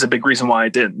he's a big reason why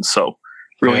it didn't. So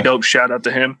really dope. Shout out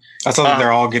to him. I saw that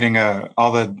they're all getting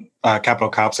all the Capitol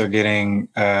cops are getting,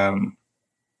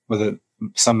 was it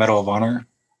some Medal of Honor?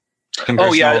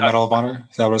 Congressional Medal of Honor?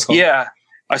 Is that what it's called? Yeah.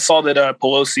 I saw that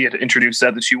Pelosi had introduced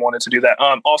that she wanted to do that.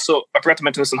 Also, I forgot to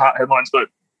mention this in hot headlines, but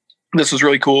this was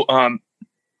really cool.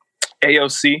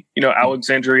 AOC,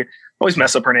 Alexandria, always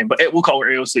mess up her name, but we'll call her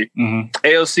AOC.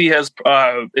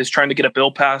 AOC is trying to get a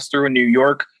bill passed through in New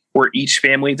York where each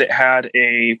family that had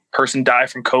a person die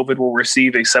from COVID will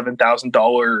receive a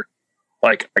 $7,000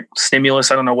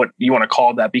 stimulus. I don't know what you want to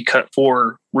call that, be cut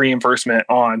for reimbursement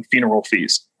on funeral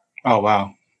fees. Oh,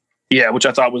 wow. Yeah, which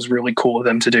I thought was really cool of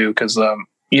them to do because,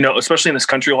 especially in this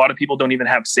country, a lot of people don't even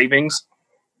have savings.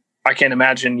 I can't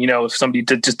imagine, if somebody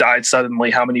just died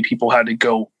suddenly, how many people had to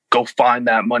go find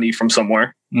that money from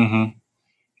somewhere.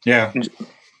 Yeah.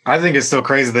 I think it's so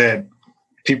crazy that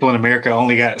people in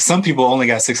America some people only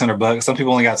got $600. Some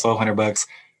people only got $1,200.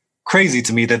 Crazy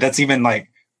to me that's even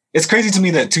it's crazy to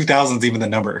me that 2,000 is even the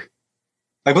number.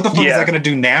 Like, what the fuck is that going to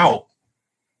do now?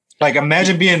 Like,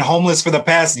 imagine being homeless for the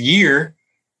past year.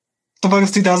 What the fuck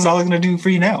is $2,000 going to do for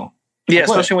you now? Yeah,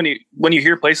 especially when you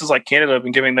hear places like Canada have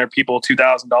been giving their people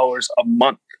 $2,000 a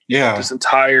month. Yeah, this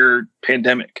entire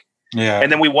pandemic. Yeah,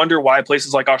 and then we wonder why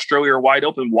places like Australia are wide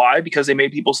open. Why? Because they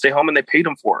made people stay home and they paid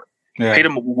them for it. Yeah. Paid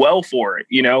them well for it.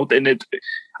 And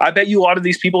I bet you a lot of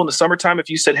these people in the summertime, if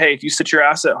you said, "Hey, if you sit your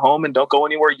ass at home and don't go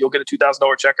anywhere, you'll get a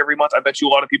 $2,000 check every month." I bet you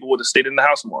a lot of people would have stayed in the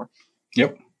house more.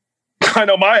 Yep, I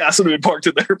know my ass would have been parked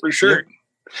in there for sure. Yep.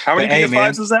 How many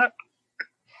PS5s is that?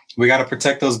 We got to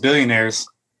protect those billionaires.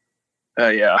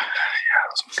 Yeah.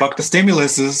 Fuck the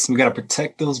stimuluses. We got to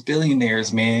protect those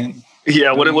billionaires, man.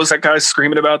 Yeah, what was that guy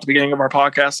screaming about at the beginning of our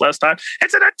podcast last time?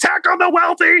 It's an attack on the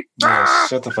wealthy.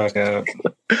 Shut the fuck up.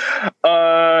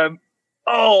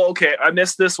 Okay. I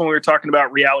missed this when we were talking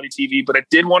about reality TV, but I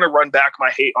did want to run back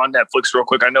my hate on Netflix real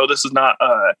quick. I know this is not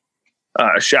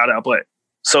a shout out, but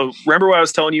so remember what I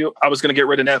was telling you? I was going to get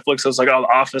rid of Netflix. I was like, oh, The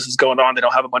Office is going on. They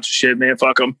don't have a bunch of shit, man.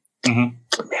 Fuck them. Man,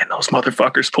 those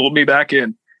motherfuckers pulled me back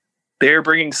in. They're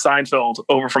bringing Seinfeld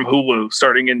over from Hulu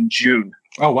starting in June.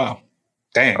 Oh, wow.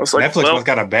 Damn. I was like, Netflix must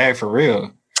got a bag for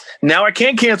real. Now I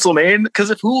can't cancel, man,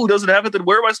 because if Hulu doesn't have it, then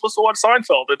where am I supposed to watch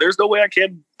Seinfeld? There's no way I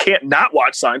can't not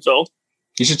watch Seinfeld.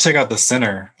 You should check out The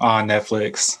Sinner on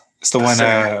Netflix. It's the one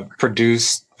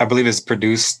produced, I believe it's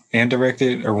produced and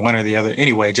directed, or one or the other.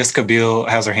 Anyway, Jessica Biel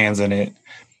has her hands in it.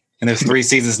 And there's 3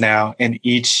 seasons now, and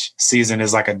each season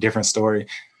is like a different story.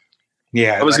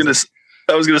 Yeah. I was gonna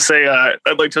say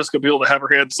I'd like Jessica Biel to have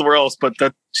her hands somewhere else, but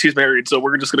that she's married, so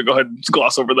we're just gonna go ahead and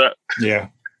gloss over that. Yeah.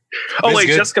 Oh wait,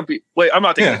 good. Jessica Biel. Wait, I'm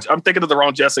not thinking. Yeah. I'm thinking of the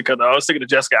wrong Jessica though. I was thinking of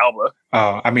Jessica Alba.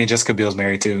 Oh, I mean Jessica Biel's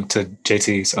married to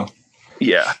JT, so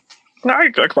yeah. No, I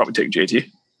could probably take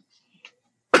JT.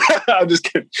 I'm just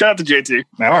kidding. Shout out to JT.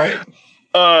 All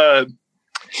right.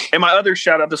 And my other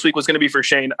shout out this week was going to be for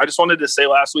Shane. I just wanted to say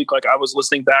last week, I was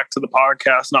listening back to the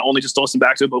podcast, not only just to listen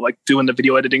back to it, but doing the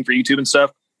video editing for YouTube and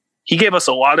stuff. He gave us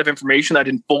a lot of information I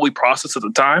didn't fully process at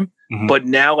the time, but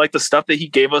now the stuff that he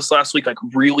gave us last week,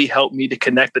 really helped me to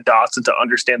connect the dots and to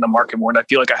understand the market more. And I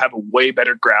feel like I have a way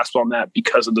better grasp on that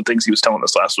because of the things he was telling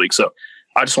us last week. So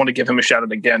I just want to give him a shout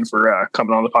out again for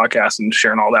coming on the podcast and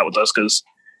sharing all that with us. Cause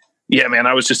yeah, man,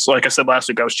 I was just, like I said last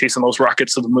week, I was chasing those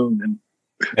rockets to the moon and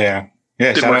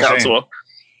didn't work out so well.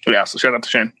 Yeah. So shout out to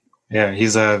Shane. Yeah.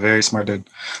 He's a very smart dude.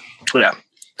 Yeah.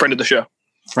 Friend of the show.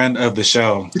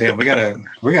 Damn, we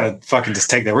gotta fucking just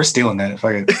take that. We're stealing that.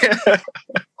 Fuck it.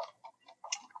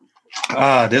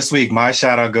 This week my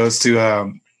shout out goes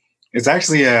to it's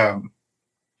actually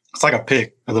it's like a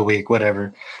pick of the week,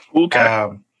 whatever. Okay.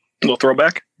 Little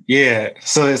throwback. Yeah.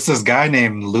 So it's this guy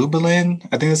named Lubalin.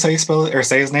 I think that's how you spell it or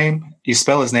say his name. You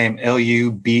spell his name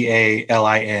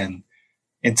Lubalin.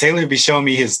 And Taylor be showing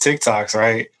me his TikToks,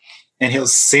 right? And he'll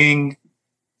sing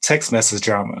text message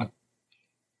drama.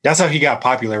 That's how he got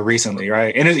popular recently,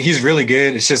 right? And he's really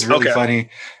good. It's just really funny.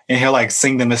 And he'll like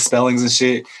sing the misspellings and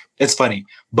shit. It's funny.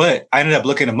 But I ended up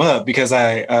looking him up because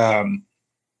I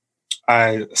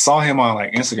saw him on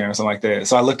like Instagram or something like that.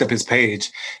 So I looked up his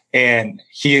page and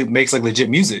he makes like legit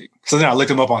music. So then I looked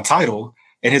him up on Tidal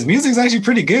and his music's actually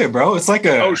pretty good, bro. It's like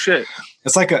a, oh shit.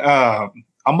 It's like a,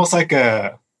 almost like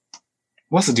a,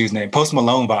 what's the dude's name? Post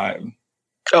Malone vibe.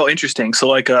 Oh, interesting. So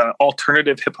like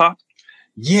alternative hip hop?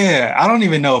 Yeah. I don't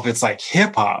even know if it's like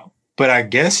hip hop, but I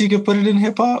guess you could put it in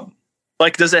hip hop.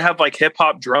 Like, does it have like hip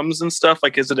hop drums and stuff?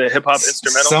 Like, is it a hip hop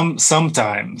instrumental?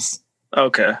 Sometimes.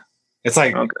 Okay. It's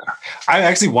like, I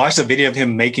actually watched a video of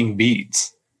him making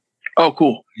beats. Oh,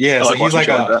 cool. Yeah. So he's like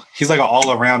an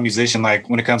all around musician. Like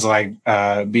when it comes to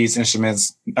like beats,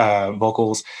 instruments,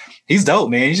 vocals, he's dope,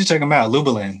 man. You should check him out.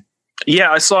 Lubalin.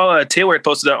 Yeah, I saw Taylor had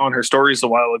posted that on her stories a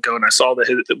while ago, and I saw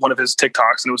one of his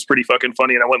TikToks, and it was pretty fucking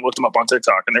funny. And I went and looked him up on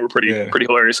TikTok, and they were pretty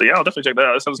hilarious. So yeah, I'll definitely check that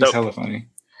out. That sounds dope. It's hella funny.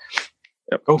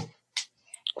 Yep. Cool.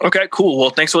 Okay, cool.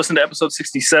 Well, thanks for listening to episode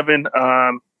 67.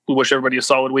 We wish everybody a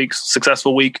solid week,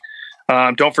 successful week.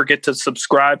 Don't forget to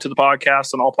subscribe to the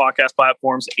podcast on all podcast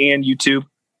platforms and YouTube.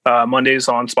 Mondays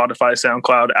on Spotify,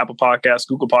 SoundCloud, Apple Podcasts,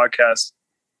 Google Podcasts,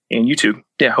 and YouTube.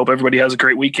 Yeah, hope everybody has a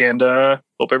great weekend.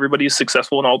 Hope everybody is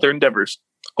successful in all their endeavors.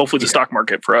 Hopefully the stock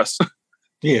market for us.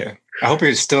 Yeah. I hope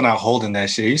you're still not holding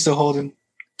that shit. Are you still holding?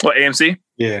 What, AMC?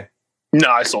 Yeah. No,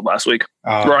 I sold last week.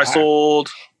 I sold,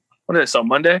 what did I sell?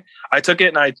 Monday? I took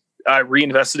it and I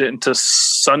reinvested it into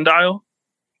Sundial.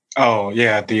 Oh,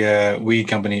 yeah, the weed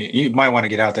company. You might want to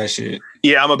get out that shit.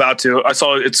 Yeah, I'm about to. I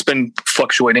saw it's been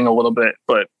fluctuating a little bit,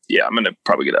 but yeah, I'm going to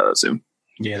probably get out of that soon.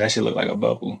 Yeah, that shit look like a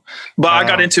bubble. But I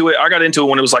got into it. I got into it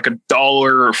when it was like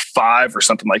 $1.05 or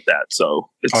something like that.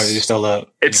 So it's you're still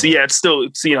up. It's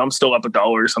I'm still up $1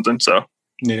 or something. So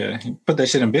yeah, put that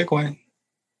shit in Bitcoin.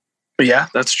 Yeah,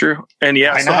 that's true. And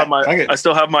yeah, I still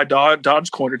have my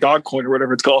Dogecoin or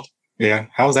whatever it's called. Yeah,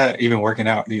 how's that even working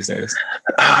out these days?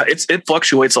 It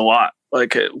fluctuates a lot.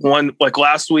 Like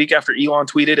last week after Elon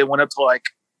tweeted, it went up to like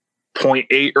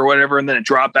 0.8 or whatever, and then it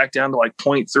dropped back down to like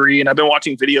 0.3. And I've been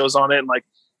watching videos on it, and like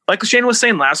Shane was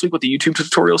saying last week with the YouTube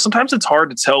tutorial, sometimes it's hard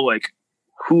to tell like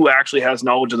who actually has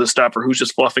knowledge of this stuff or who's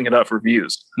just fluffing it up for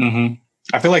views. Mm-hmm.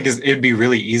 I feel like it'd be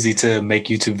really easy to make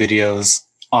YouTube videos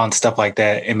on stuff like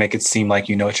that and make it seem like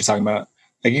you know what you're talking about.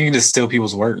 Like you can just steal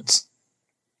people's words.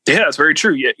 Yeah, it's very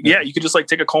true. Yeah, you could just like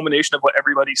take a culmination of what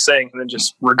everybody's saying and then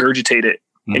just regurgitate it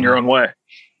in your own way.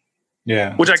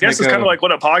 Yeah. Which I guess is kind of like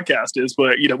what a podcast is,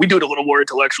 but we do it a little more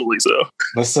intellectually. So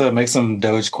let's make some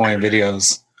Dogecoin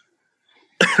videos.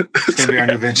 It's gonna be our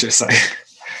new venture site.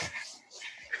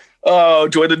 Oh,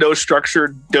 join the no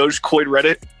structured Dogecoin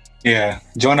Reddit. Yeah,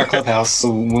 join our clubhouse.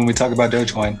 So when we talk about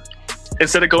Dogecoin,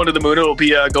 instead of going to the moon, it'll be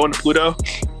going to Pluto.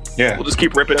 Yeah, we'll just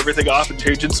keep ripping everything off and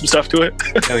changing some stuff to it.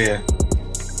 Hell yeah,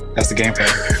 that's the game plan.